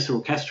sending us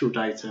orchestral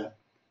data,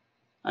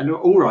 and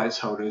all rights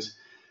holders,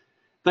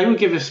 they will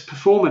give us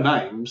performer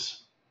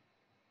names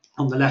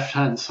on the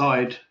left-hand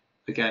side.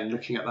 Again,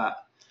 looking at that,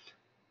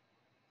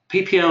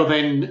 PPL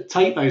then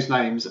take those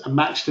names and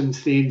match them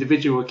to the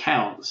individual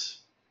accounts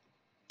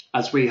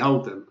as we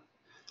hold them.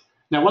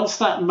 Now, once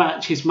that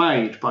match is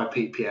made by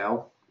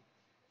PPL,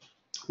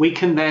 we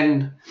can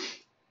then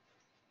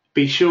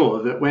be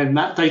sure that when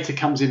that data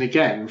comes in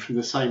again from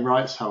the same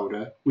rights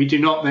holder, we do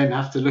not then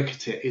have to look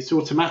at it. It's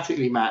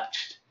automatically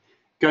matched,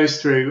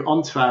 goes through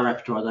onto our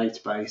repertoire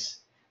database,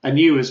 and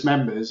you as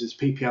members, as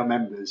PPL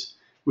members,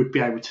 would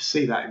be able to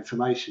see that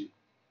information.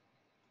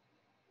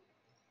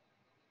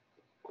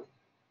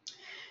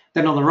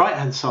 Then on the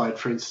right-hand side,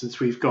 for instance,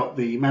 we've got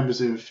the members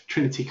of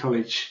Trinity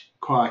College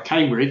Choir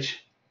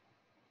Cambridge,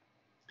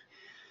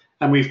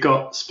 and we've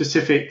got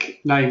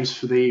specific names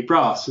for the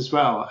brass as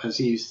well as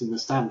used in the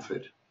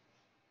Stanford.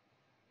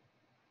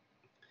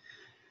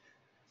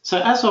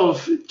 So as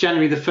of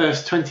January the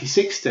 1st,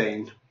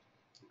 2016,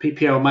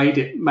 PPL made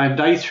it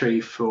mandatory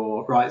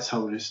for rights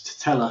holders to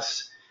tell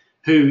us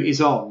who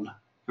is on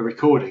a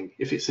recording.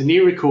 If it's a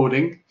new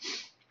recording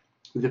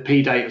with a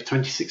P date of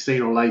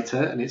 2016 or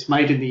later, and it's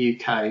made in the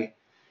UK,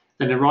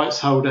 then a rights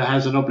holder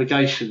has an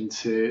obligation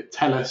to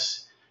tell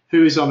us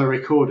who is on a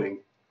recording.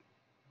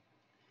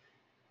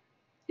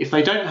 If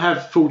they don't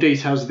have full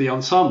details of the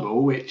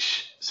ensemble,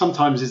 which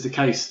sometimes is the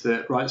case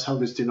that rights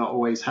holders do not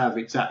always have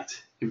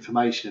exact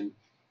information,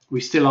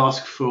 we still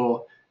ask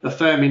for a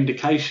firm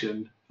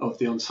indication of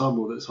the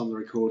ensemble that's on the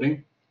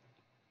recording.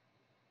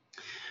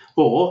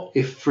 Or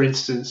if, for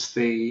instance,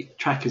 the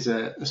track is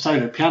a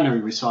solo piano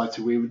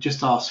recital, we would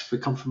just ask for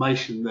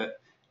confirmation that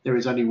there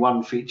is only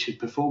one featured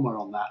performer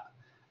on that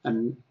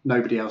and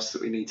nobody else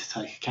that we need to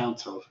take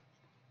account of.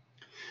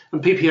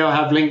 And PPL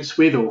have links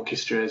with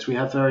orchestras. We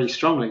have very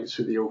strong links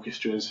with the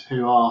orchestras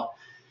who are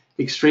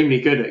extremely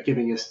good at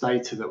giving us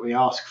data that we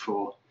ask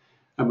for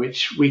and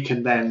which we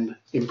can then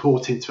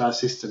import into our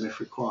system if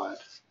required.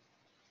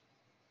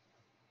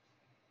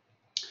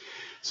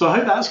 So I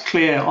hope that's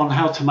clear on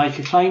how to make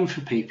a claim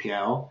for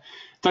PPL.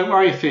 Don't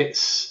worry if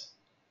it's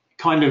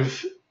kind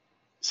of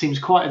seems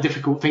quite a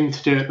difficult thing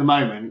to do at the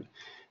moment.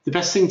 The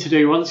best thing to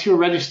do once you're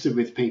registered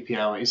with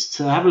PPL is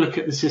to have a look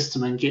at the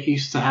system and get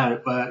used to how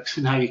it works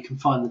and how you can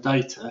find the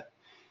data.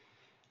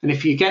 And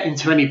if you get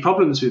into any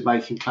problems with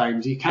making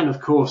claims, you can of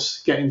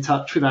course get in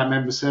touch with our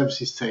member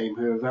services team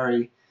who are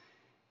very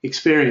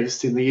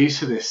experienced in the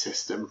use of this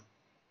system.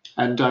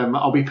 And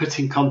I'll be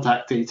putting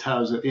contact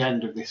details at the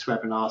end of this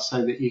webinar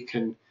so that you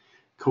can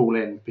call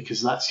in,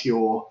 because that's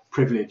your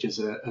privilege as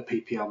a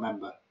PPL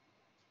member.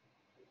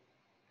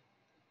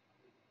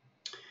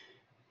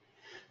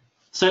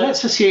 So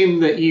let's assume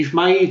that you've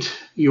made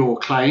your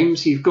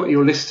claims, you've got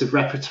your list of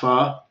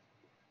repertoire,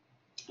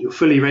 you're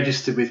fully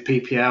registered with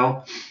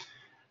PPL.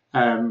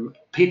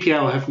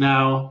 PPL have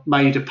now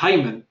made a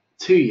payment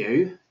to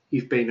you.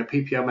 You've been a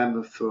PPL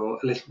member for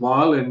a little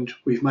while and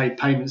we've made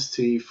payments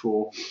to you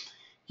for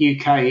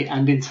UK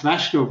and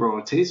international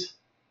royalties.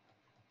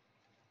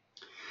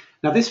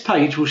 Now this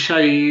page will show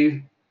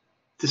you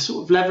the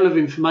sort of level of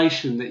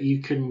information that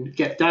you can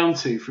get down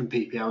to from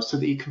PPL so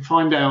that you can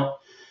find out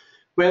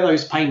where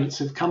those payments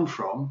have come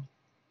from,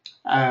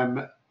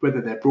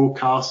 whether they're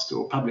broadcast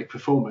or public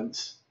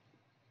performance.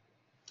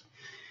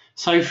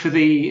 So for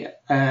the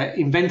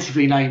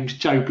inventively named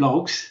Joe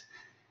Bloggs,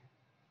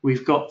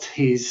 we've got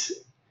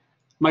his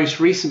most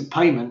recent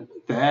payment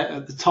there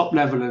at the top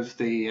level of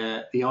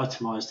the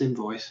itemised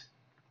invoice.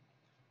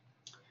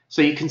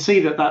 So you can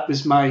see that that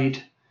was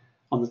made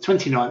on the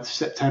 29th of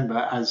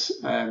September, as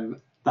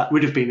that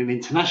would have been an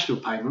international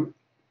payment.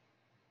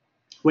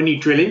 When you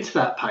drill into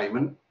that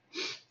payment,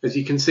 as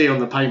you can see on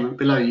the payment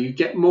below, you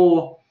get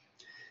more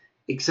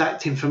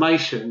exact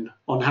information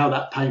on how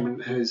that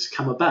payment has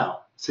come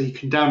about. So you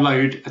can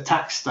download a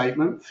tax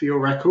statement for your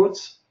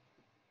records.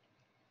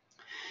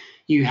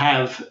 You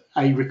have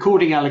a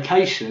recording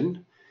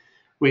allocation,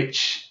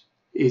 which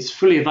is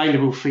fully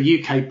available for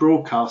UK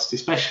broadcast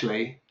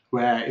especially,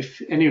 where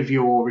if any of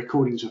your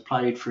recordings were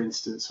played, for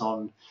instance,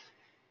 on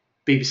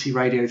BBC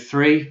Radio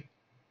 3,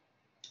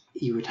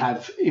 you would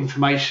have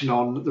information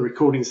on the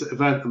recordings that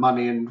have earned the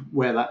money and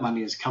where that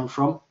money has come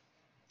from.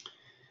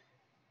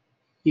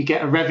 You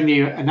get a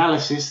revenue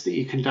analysis that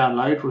you can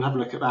download. We'll have a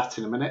look at that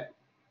in a minute.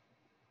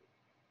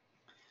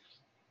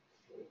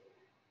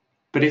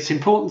 But it's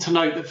important to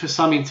note that for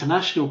some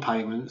international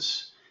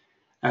payments,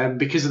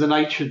 because of the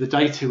nature of the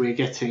data we're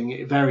getting,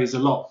 it varies a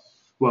lot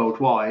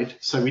worldwide.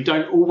 So we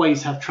don't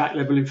always have track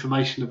level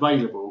information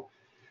available,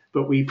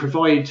 but we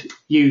provide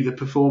you, the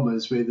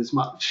performers, with as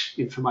much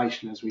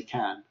information as we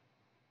can.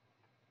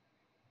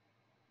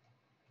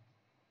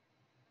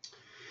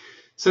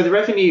 So the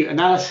revenue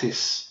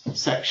analysis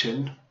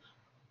section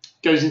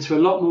goes into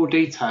a lot more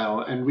detail,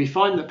 and we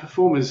find that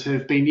performers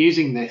have been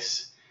using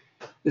this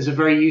as a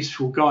very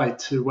useful guide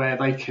to where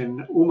they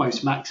can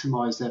almost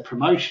maximise their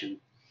promotion.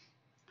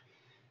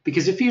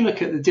 Because if you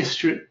look at the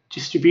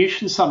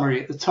distribution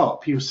summary at the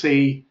top, you'll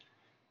see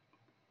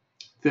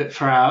that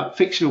for our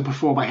fictional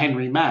performer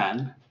Henry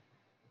Mann,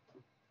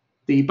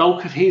 the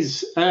bulk of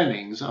his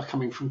earnings are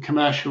coming from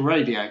commercial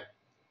radio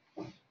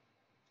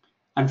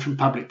and from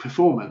public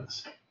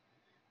performance.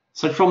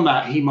 So from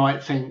that,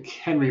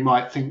 Henry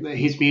might think that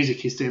his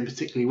music is doing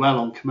particularly well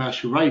on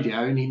commercial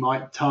radio, and he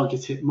might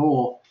target it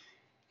more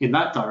in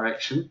that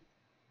direction.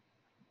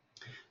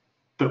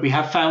 But we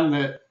have found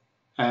that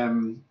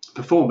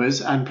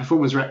performers and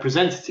performers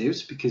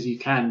representatives, because you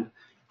can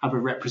have a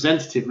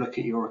representative look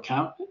at your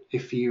account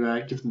if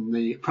you give them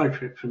the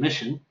appropriate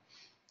permission,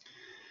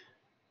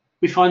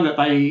 we find that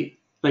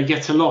they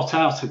get a lot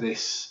out of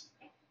this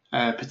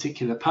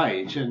particular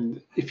page.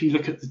 And if you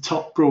look at the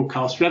top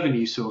broadcast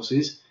revenue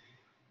sources,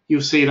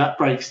 you'll see that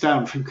breaks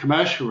down from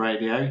commercial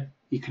radio.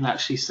 You can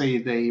actually see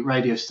the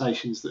radio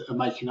stations that are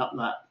making up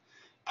that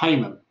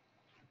payment.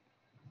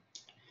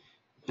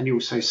 And you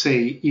also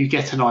see, you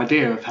get an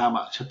idea of how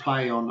much a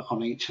play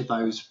on each of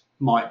those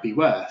might be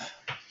worth.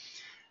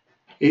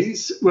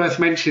 It's worth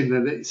mentioning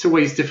that it's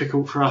always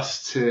difficult for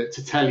us to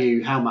tell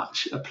you how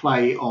much a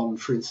play on,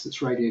 for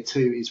instance, Radio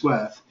 2 is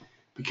worth,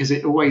 because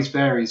it always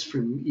varies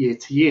from year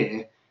to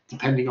year,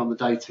 depending on the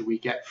data we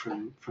get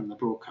from the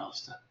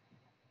broadcaster.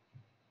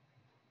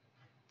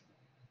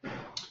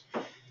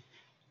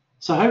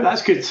 So I hope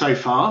that's good so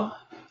far.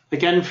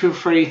 Again, feel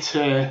free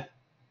to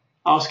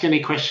ask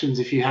any questions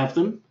if you have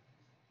them.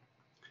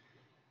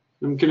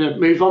 I'm going to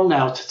move on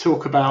now to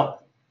talk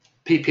about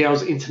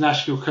PPL's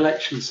International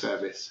Collection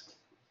Service.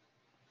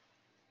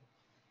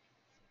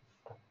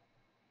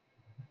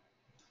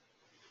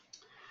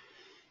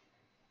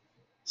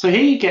 So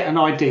here you get an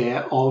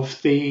idea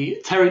of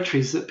the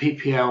territories that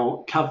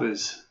PPL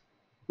covers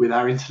with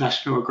our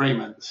international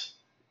agreements.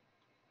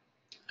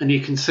 And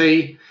you can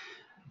see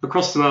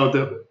across the world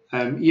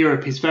that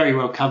Europe is very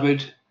well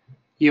covered,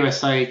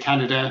 USA,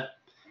 Canada.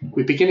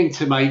 We're beginning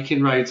to make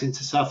inroads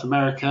into South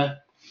America.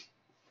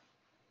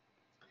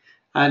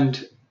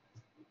 And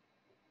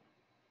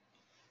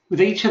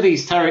with each of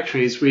these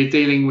territories, we're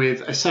dealing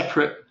with a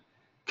separate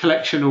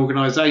collection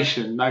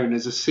organisation known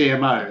as a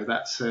CMO.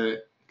 That's a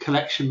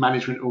collection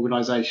management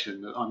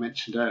organisation that I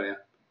mentioned earlier.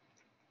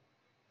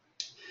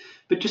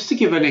 But just to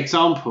give an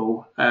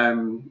example,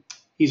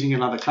 using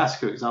another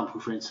classical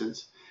example, for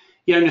instance,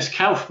 Jonas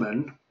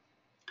Kaufmann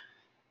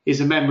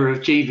is a member of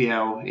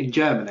GVL in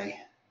Germany.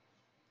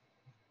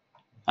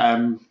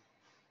 And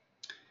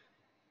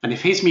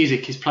if his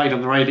music is played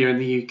on the radio in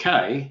the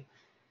UK,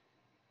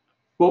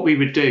 what we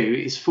would do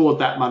is forward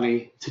that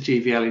money to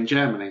GVL in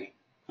Germany,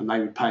 and they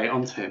would pay it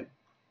on to him.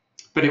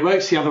 But it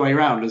works the other way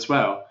around as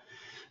well.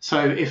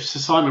 So if Sir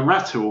Simon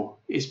Rattle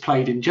is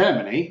played in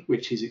Germany,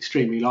 which is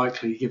extremely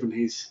likely given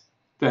his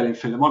Berlin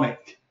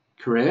Philharmonic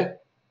career,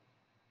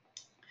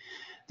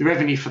 the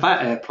revenue for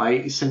that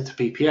airplay is sent to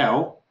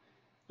PPL,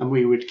 and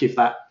we would give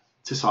that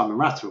to Simon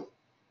Rattle.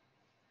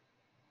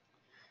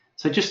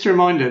 So just a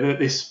reminder that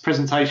this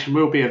presentation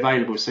will be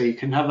available, so you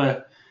can have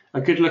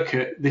a good look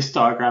at this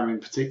diagram in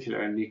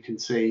particular, and you can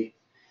see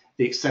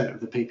the extent of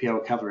the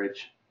PPL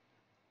coverage.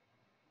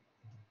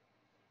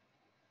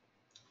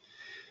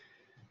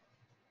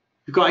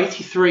 We've got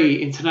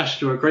 83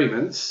 international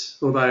agreements,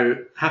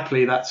 although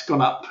happily that's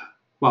gone up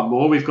one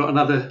more. We've got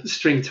another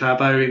string to our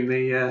bow in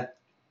the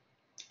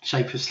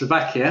shape of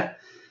Slovakia.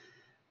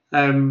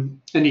 And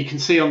you can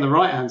see on the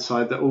right-hand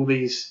side that all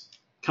these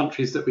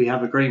countries that we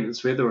have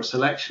agreements with, or a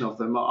selection of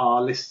them,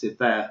 are listed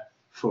there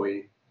for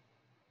you.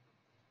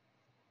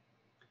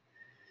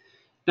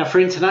 Now, for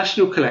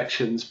international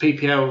collections,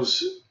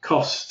 PPL's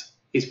cost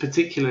is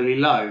particularly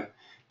low.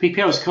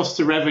 PPL's cost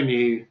of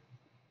revenue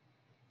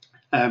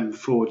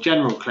for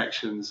general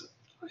collections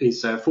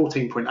is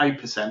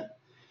 14.8%,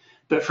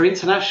 but for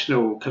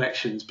international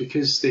collections,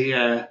 because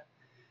the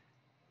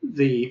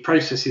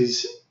process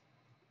is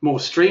more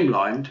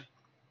streamlined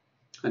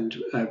and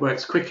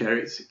works quicker,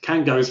 it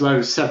can go as low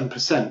as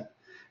 7%,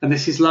 and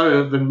this is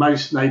lower than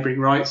most neighbouring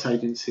rights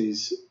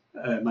agencies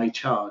may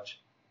charge.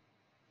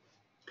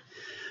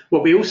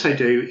 What we also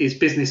do is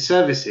business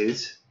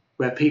services,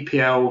 where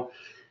PPL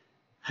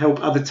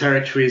help other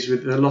territories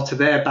with a lot of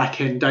their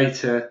back-end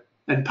data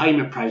and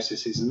payment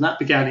processes, and that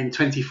began in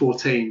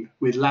 2014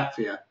 with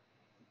Latvia.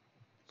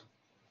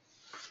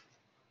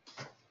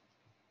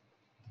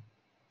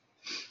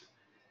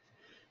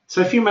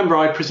 So if you remember,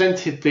 I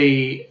presented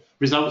the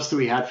results that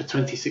we had for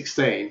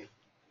 2016,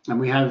 and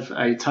we have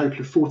a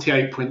total of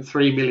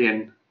 £48.3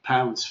 million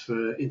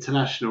for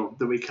international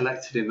that we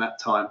collected in that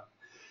time.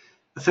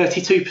 A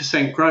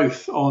 32%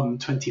 growth on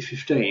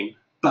 2015,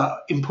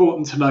 but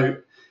important to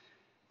note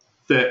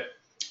that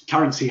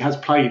currency has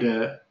played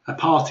a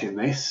part in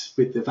this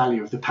with the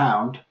value of the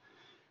pound.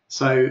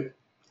 So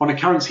on a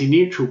currency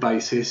neutral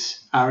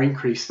basis, our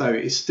increase though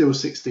is still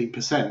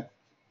 16%.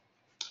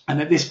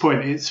 And at this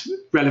point, it's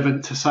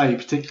relevant to say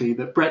particularly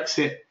that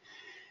Brexit,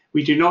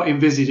 we do not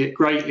envisage it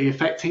greatly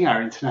affecting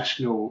our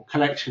international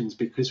collections,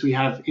 because we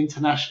have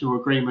international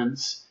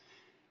agreements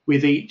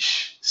with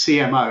each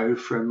CMO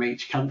from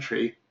each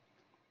country,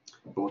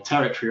 or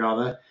territory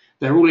rather.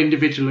 They're all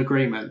individual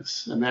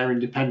agreements and they're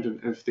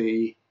independent of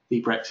the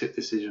Brexit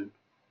decision.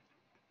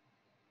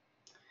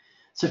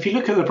 So if you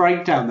look at the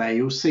breakdown there,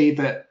 you'll see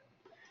that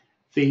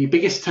the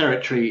biggest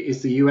territory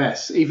is the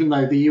US, even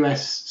though the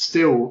US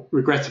still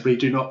regrettably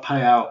do not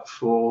pay out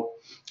for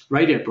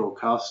radio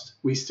broadcast,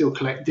 we still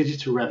collect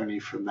digital revenue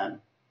from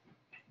them.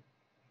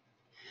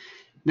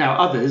 Now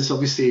others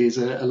obviously is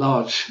a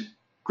large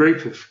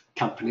group of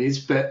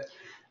companies, but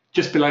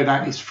just below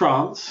that is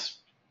France,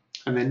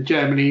 and then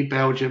Germany,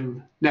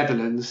 Belgium,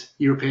 Netherlands,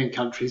 European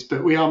countries,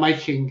 but we are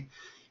making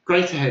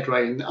greater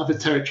headway in other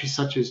territories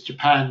such as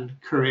Japan,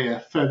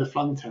 Korea, further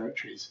flung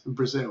territories, and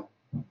Brazil.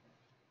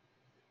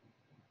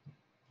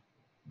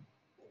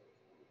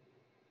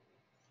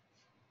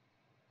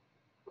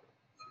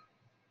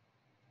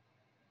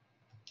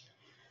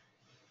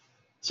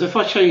 So if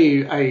I show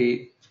you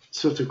a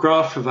sort of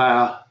graph of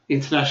our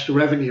international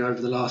revenue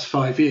over the last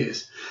 5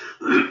 years,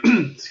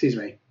 excuse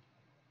me,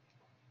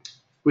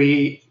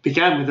 we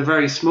began with a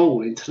very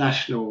small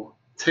international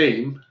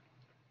team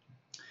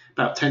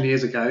about 10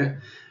 years ago.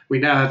 We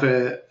now have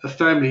a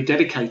firmly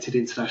dedicated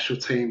international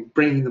team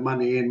bringing the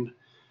money in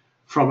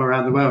from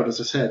around the world,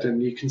 as I said,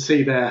 and you can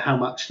see there how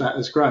much that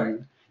has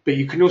grown. But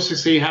you can also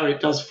see how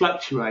it does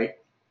fluctuate.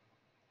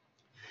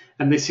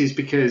 And this is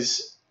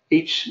because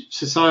each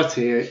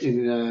society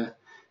in a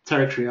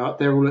territory,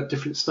 they're all at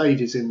different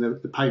stages in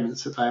the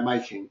payments that they're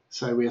making.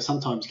 So we are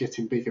sometimes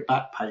getting bigger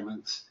back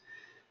payments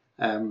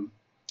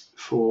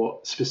for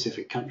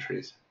specific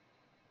countries.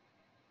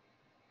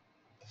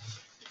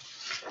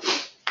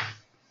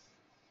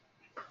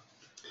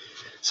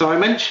 So I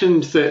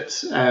mentioned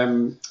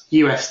that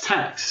US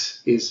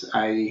tax is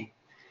a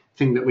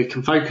thing that we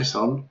can focus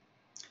on.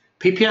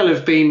 PPL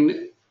have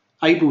been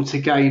able to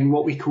gain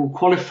what we call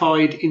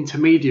qualified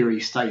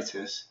intermediary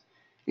status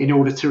in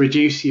order to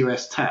reduce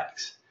US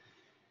tax.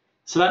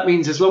 So that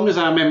means as long as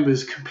our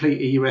members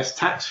complete a US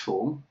tax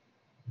form,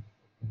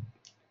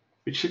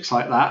 which looks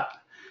like that,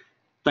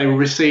 they will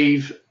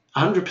receive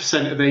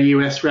 100% of their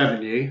US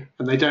revenue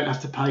and they don't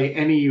have to pay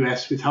any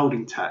US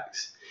withholding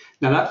tax.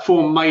 Now that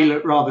form may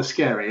look rather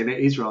scary, and it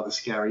is rather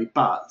scary,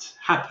 but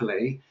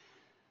happily,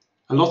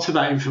 a lot of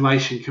that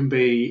information can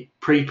be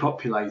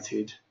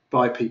pre-populated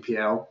by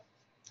PPL,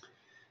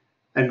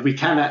 and we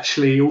can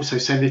actually also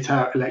send it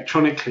out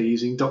electronically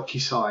using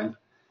DocuSign,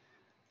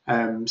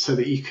 so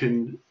that you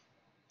can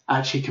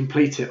actually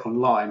complete it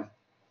online.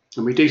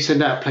 And we do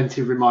send out plenty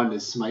of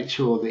reminders to make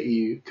sure that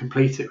you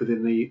complete it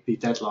within the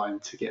deadline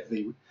to get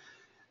the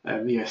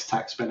US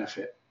tax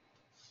benefit.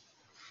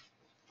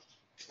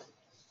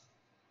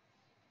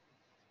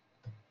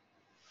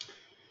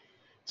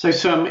 So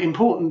some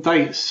important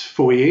dates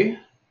for you.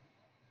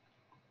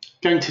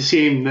 Going to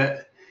assume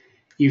that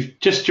you've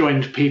just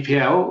joined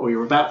PPL or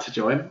you're about to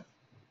join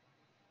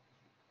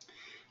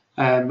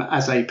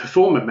as a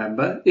performer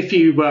member. If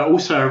you were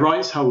also a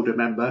rights holder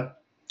member,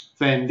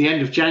 then the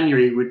end of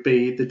January would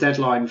be the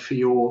deadline for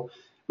your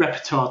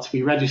repertoire to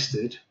be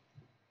registered.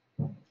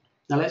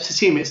 Now let's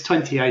assume it's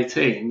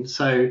 2018.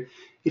 So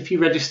if you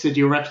registered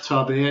your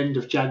repertoire by the end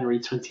of January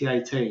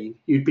 2018,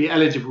 you'd be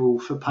eligible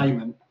for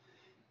payment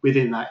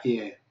within that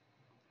year.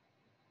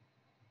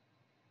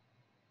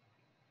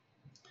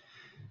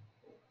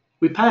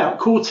 We pay out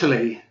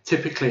quarterly,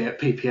 typically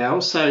at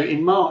PPL. So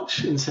in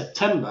March and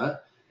September,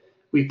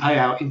 we pay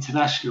out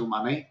international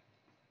money.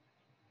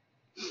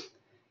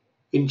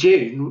 In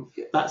June,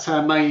 that's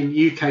our main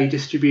UK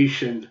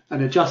distribution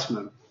and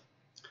adjustment.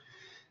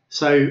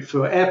 So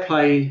for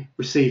airplay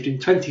received in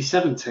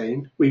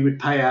 2017, we would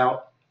pay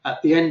out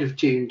at the end of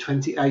June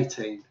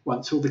 2018,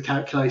 once all the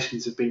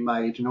calculations have been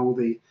made and all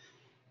the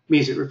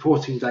music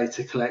reporting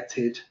data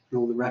collected and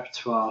all the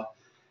repertoire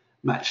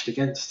matched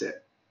against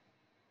it.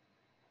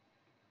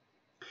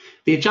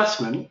 The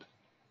adjustment,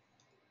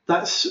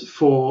 that's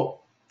for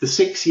the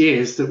 6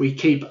 years that we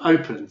keep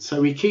open.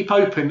 So we keep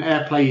open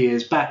airplay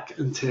years back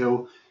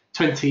until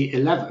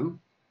 2011.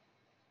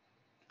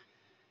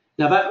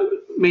 Now that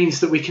means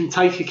that we can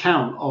take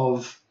account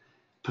of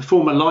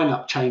performer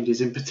lineup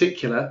changes in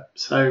particular.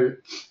 So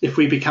if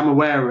we become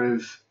aware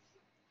of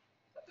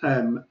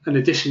an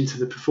addition to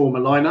the performer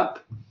lineup,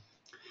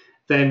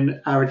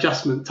 then our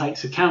adjustment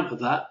takes account of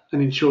that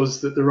and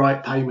ensures that the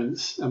right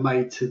payments are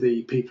made to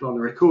the people on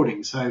the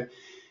recording. So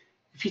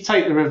if you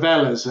take the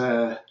Ravel as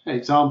an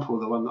example,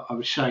 the one that I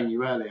was showing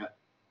you earlier,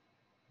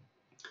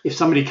 if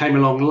somebody came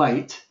along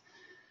late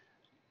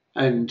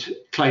and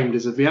claimed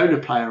as a viola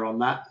player on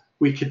that,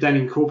 we could then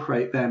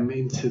incorporate them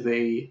into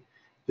the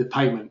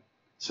payment.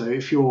 So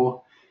if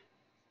you're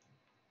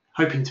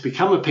hoping to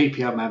become a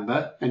PPL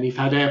member and you've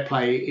had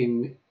airplay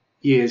in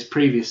years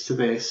previous to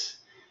this,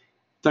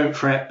 don't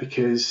fret,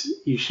 because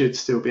you should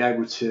still be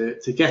able to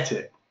get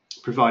it,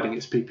 providing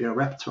it's PPL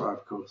repertoire,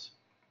 of course.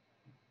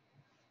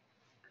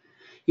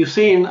 You'll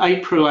see in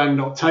April and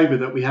October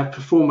that we have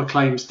performer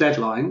claims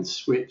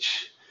deadlines,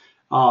 which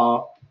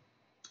are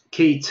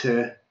key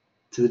to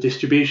the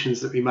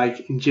distributions that we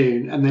make in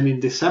June. And then in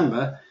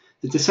December,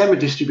 the December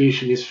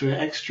distribution is for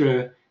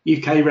extra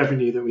UK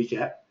revenue that we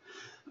get.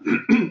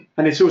 And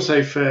it's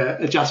also for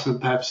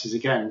adjustment purposes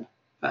again,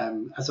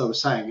 as I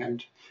was saying.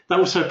 And that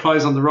also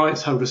applies on the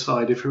rights holder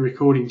side if a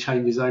recording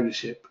changes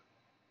ownership.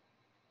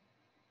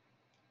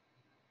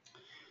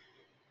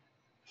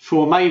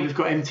 For May, we've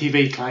got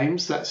MTV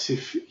claims. That's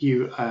if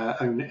you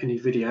own any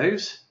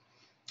videos.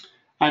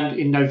 And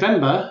in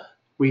November,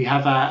 we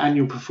have our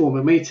annual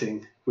performer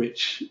meeting,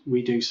 which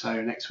we do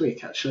so next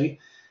week, actually.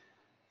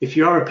 If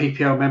you are a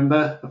PPL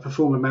member, a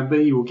performer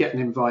member, you will get an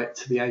invite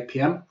to the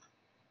APM.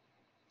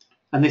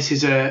 And this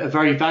is a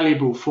very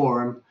valuable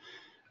forum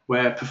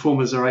where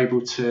performers are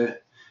able to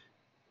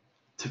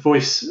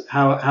voice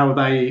how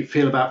they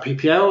feel about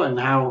PPL and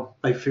how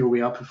they feel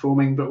we are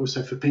performing, but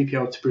also for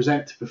PPL to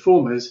present to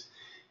performers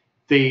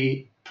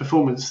the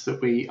performance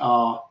that we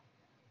are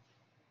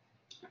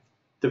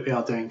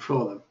doing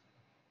for them.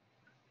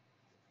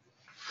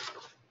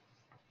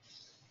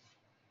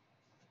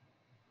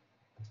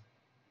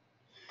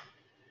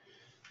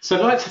 So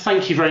I'd like to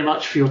thank you very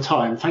much for your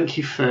time. Thank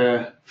you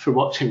for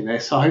watching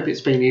this. I hope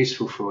it's been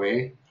useful for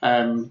you.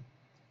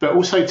 But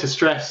also to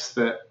stress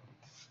that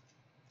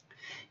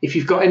if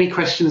you've got any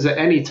questions at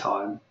any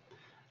time,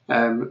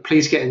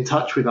 please get in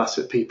touch with us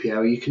at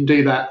PPL. You can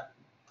do that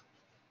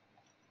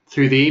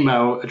through the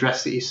email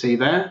address that you see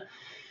there,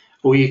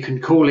 or you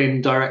can call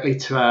in directly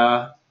to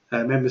our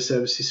member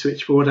services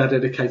switchboard, our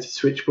dedicated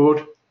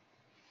switchboard.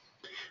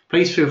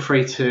 Please feel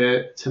free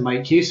to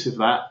make use of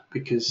that,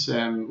 because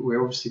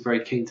we're obviously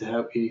very keen to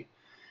help you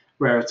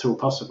where at all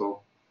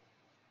possible.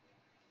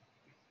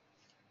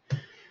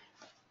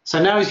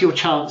 So now is your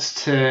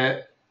chance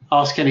to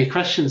ask any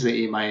questions that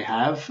you may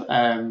have.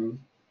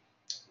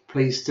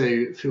 Please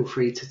do feel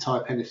free to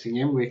type anything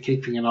in. We're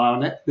keeping an eye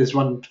on it. There's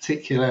one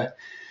particular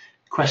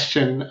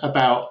question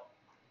about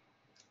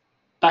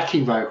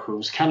backing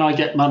vocals. Can I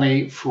get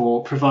money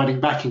for providing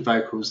backing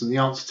vocals? And the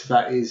answer to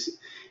that is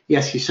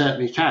yes, you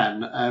certainly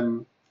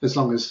can, as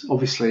long as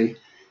obviously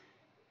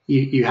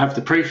you have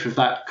the proof of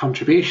that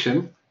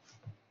contribution.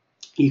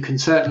 You can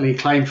certainly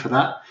claim for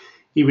that.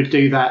 You would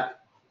do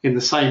that in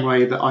the same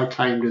way that I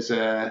claimed as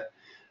a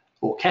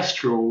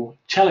orchestral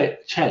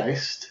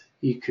cellist.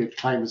 You could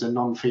claim as a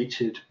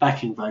non-featured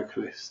backing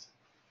vocalist.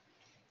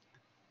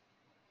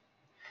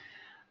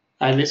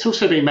 And it's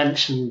also been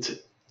mentioned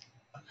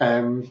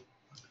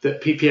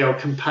that PPL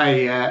can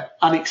pay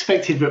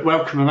unexpected but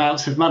welcome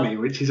amounts of money,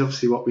 which is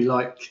obviously what we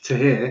like to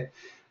hear.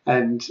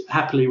 And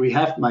happily, we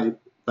have made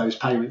those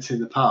payments in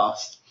the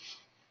past.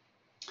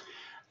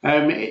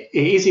 It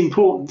is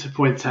important to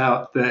point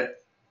out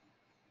that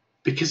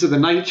because of the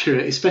nature,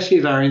 especially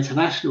of our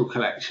international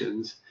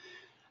collections,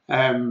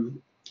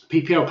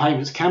 PPL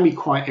payments can be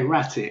quite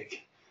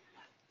erratic.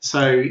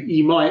 So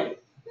you might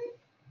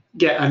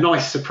get a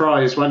nice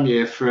surprise one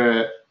year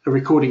for a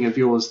recording of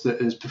yours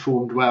that has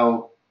performed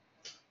well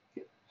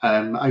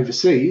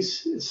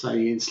overseas,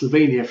 say in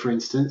Slovenia, for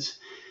instance,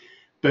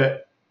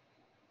 but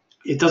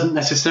it doesn't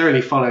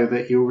necessarily follow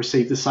that you'll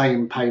receive the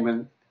same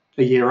payment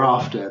a year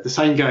after. The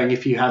same going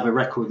if you have a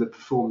record that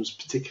performs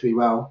particularly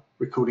well,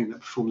 recording that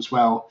performs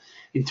well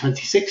in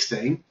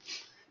 2016,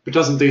 but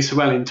doesn't do so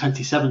well in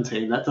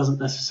 2017. That doesn't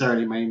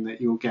necessarily mean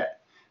that you'll get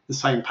the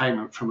same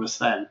payment from us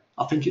then.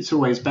 I think it's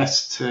always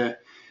best to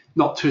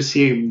not to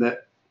assume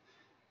that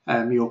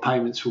your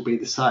payments will be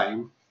the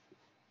same,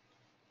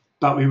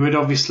 but we would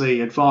obviously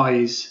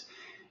advise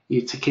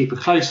you to keep a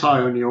close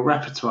eye on your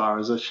repertoire,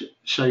 as I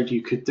showed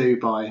you could do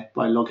by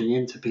logging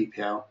into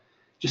PPL,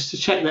 just to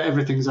check that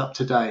everything's up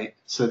to date,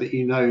 so that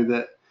you know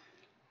that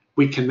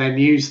we can then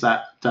use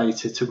that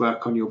data to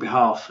work on your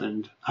behalf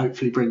and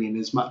hopefully bring in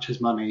as much as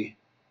money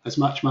as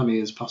much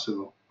money as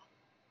possible.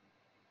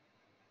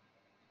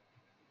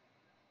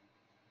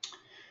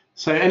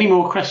 So any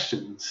more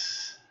questions?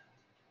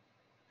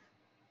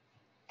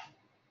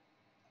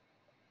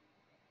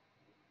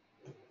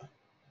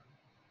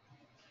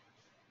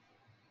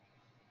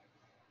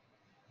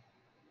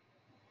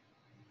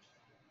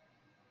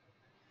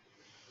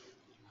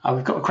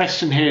 We've got a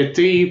question here.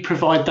 Do you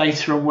provide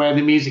data on where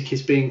the music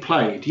is being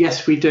played?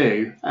 Yes, we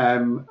do.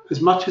 As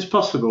much as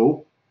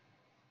possible,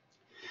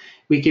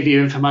 we give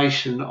you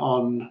information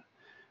on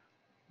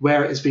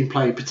where it has been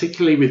played,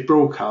 particularly with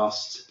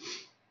broadcasts.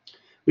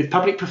 With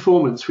public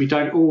performance, we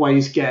don't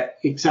always get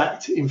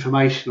exact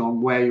information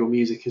on where your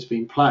music has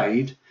been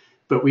played,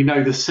 but we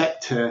know the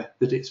sector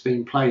that it's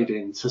been played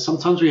in. So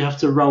sometimes we have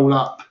to roll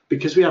up,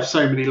 because we have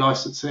so many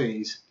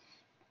licensees.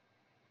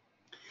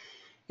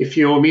 If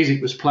your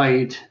music was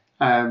played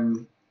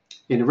in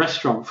a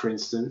restaurant, for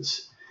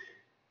instance,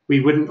 we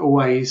wouldn't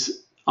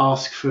always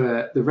ask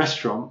for the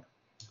restaurant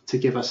to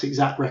give us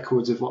exact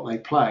records of what they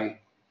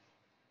play,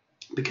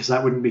 because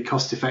that wouldn't be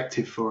cost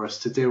effective for us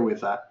to deal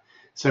with that.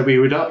 So we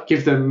would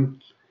give them,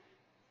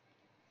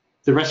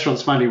 the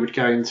restaurant's money would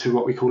go into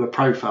what we call a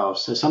profile.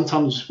 So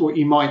sometimes what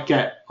you might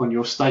get on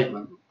your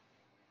statement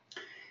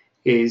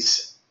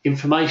is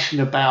information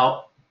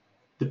about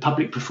the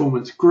public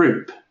performance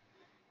group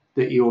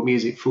that your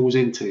music falls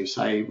into,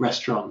 say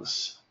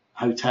restaurants,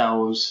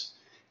 hotels,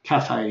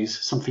 cafes,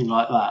 something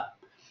like that.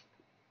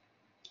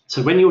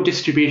 So when your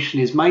distribution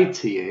is made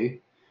to you,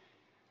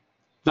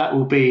 that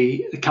will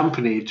be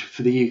accompanied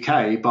for the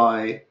UK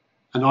by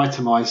an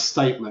itemised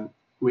statement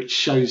which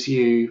shows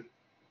you,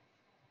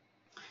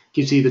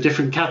 gives you the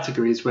different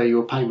categories where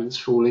your payments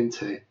fall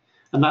into.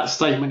 And that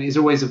statement is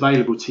always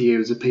available to you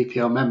as a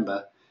PPL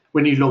member.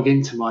 When you log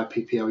into my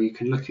PPL, you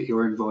can look at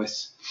your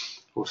invoice,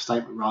 or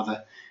statement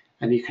rather,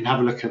 and you can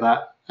have a look at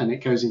that, and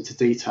it goes into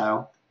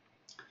detail.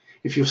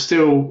 If you're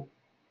still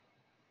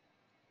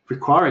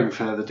requiring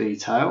further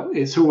detail,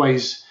 it's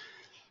always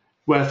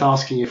worth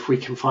asking if we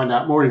can find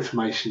out more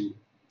information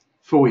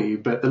for you,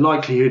 but the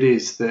likelihood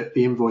is that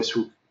the invoice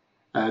will,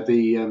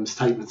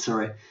 statement,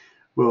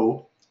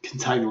 will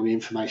contain all the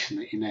information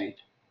that you need.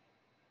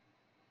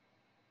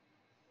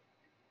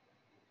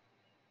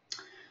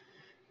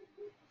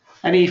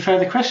 Any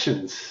further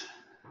questions?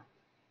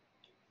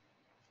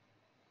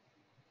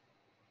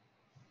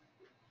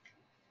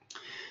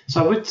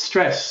 So I would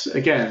stress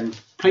again,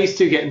 please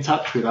do get in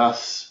touch with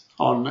us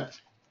on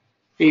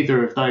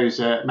either of those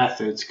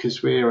methods,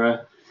 because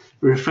we're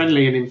a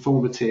friendly and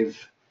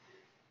informative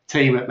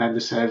team at Member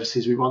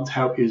Services. We want to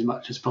help you as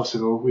much as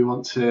possible. We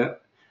want to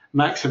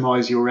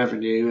maximise your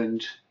revenue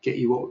and get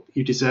you what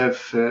you deserve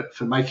for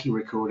making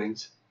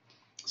recordings.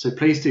 So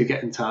please do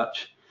get in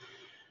touch.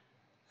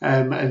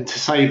 And to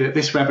say that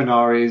this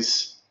webinar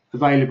is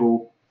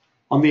available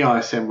on the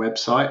ISM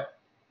website,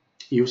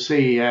 you'll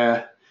see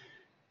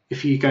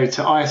if you go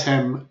to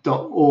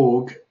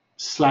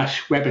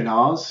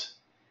ism.org/webinars,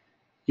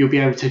 you'll be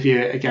able to view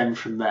it again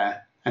from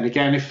there. And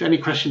again, if any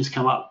questions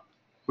come up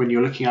when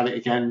you're looking at it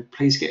again,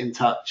 please get in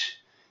touch.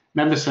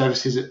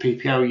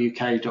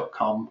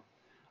 memberservices@ppluk.com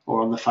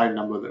or on the phone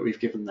number that we've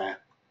given there.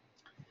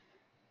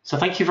 So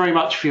thank you very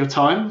much for your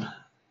time.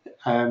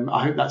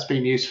 I hope that's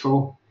been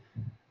useful,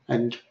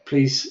 and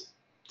please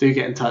do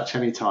get in touch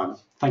anytime.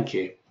 Thank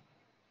you.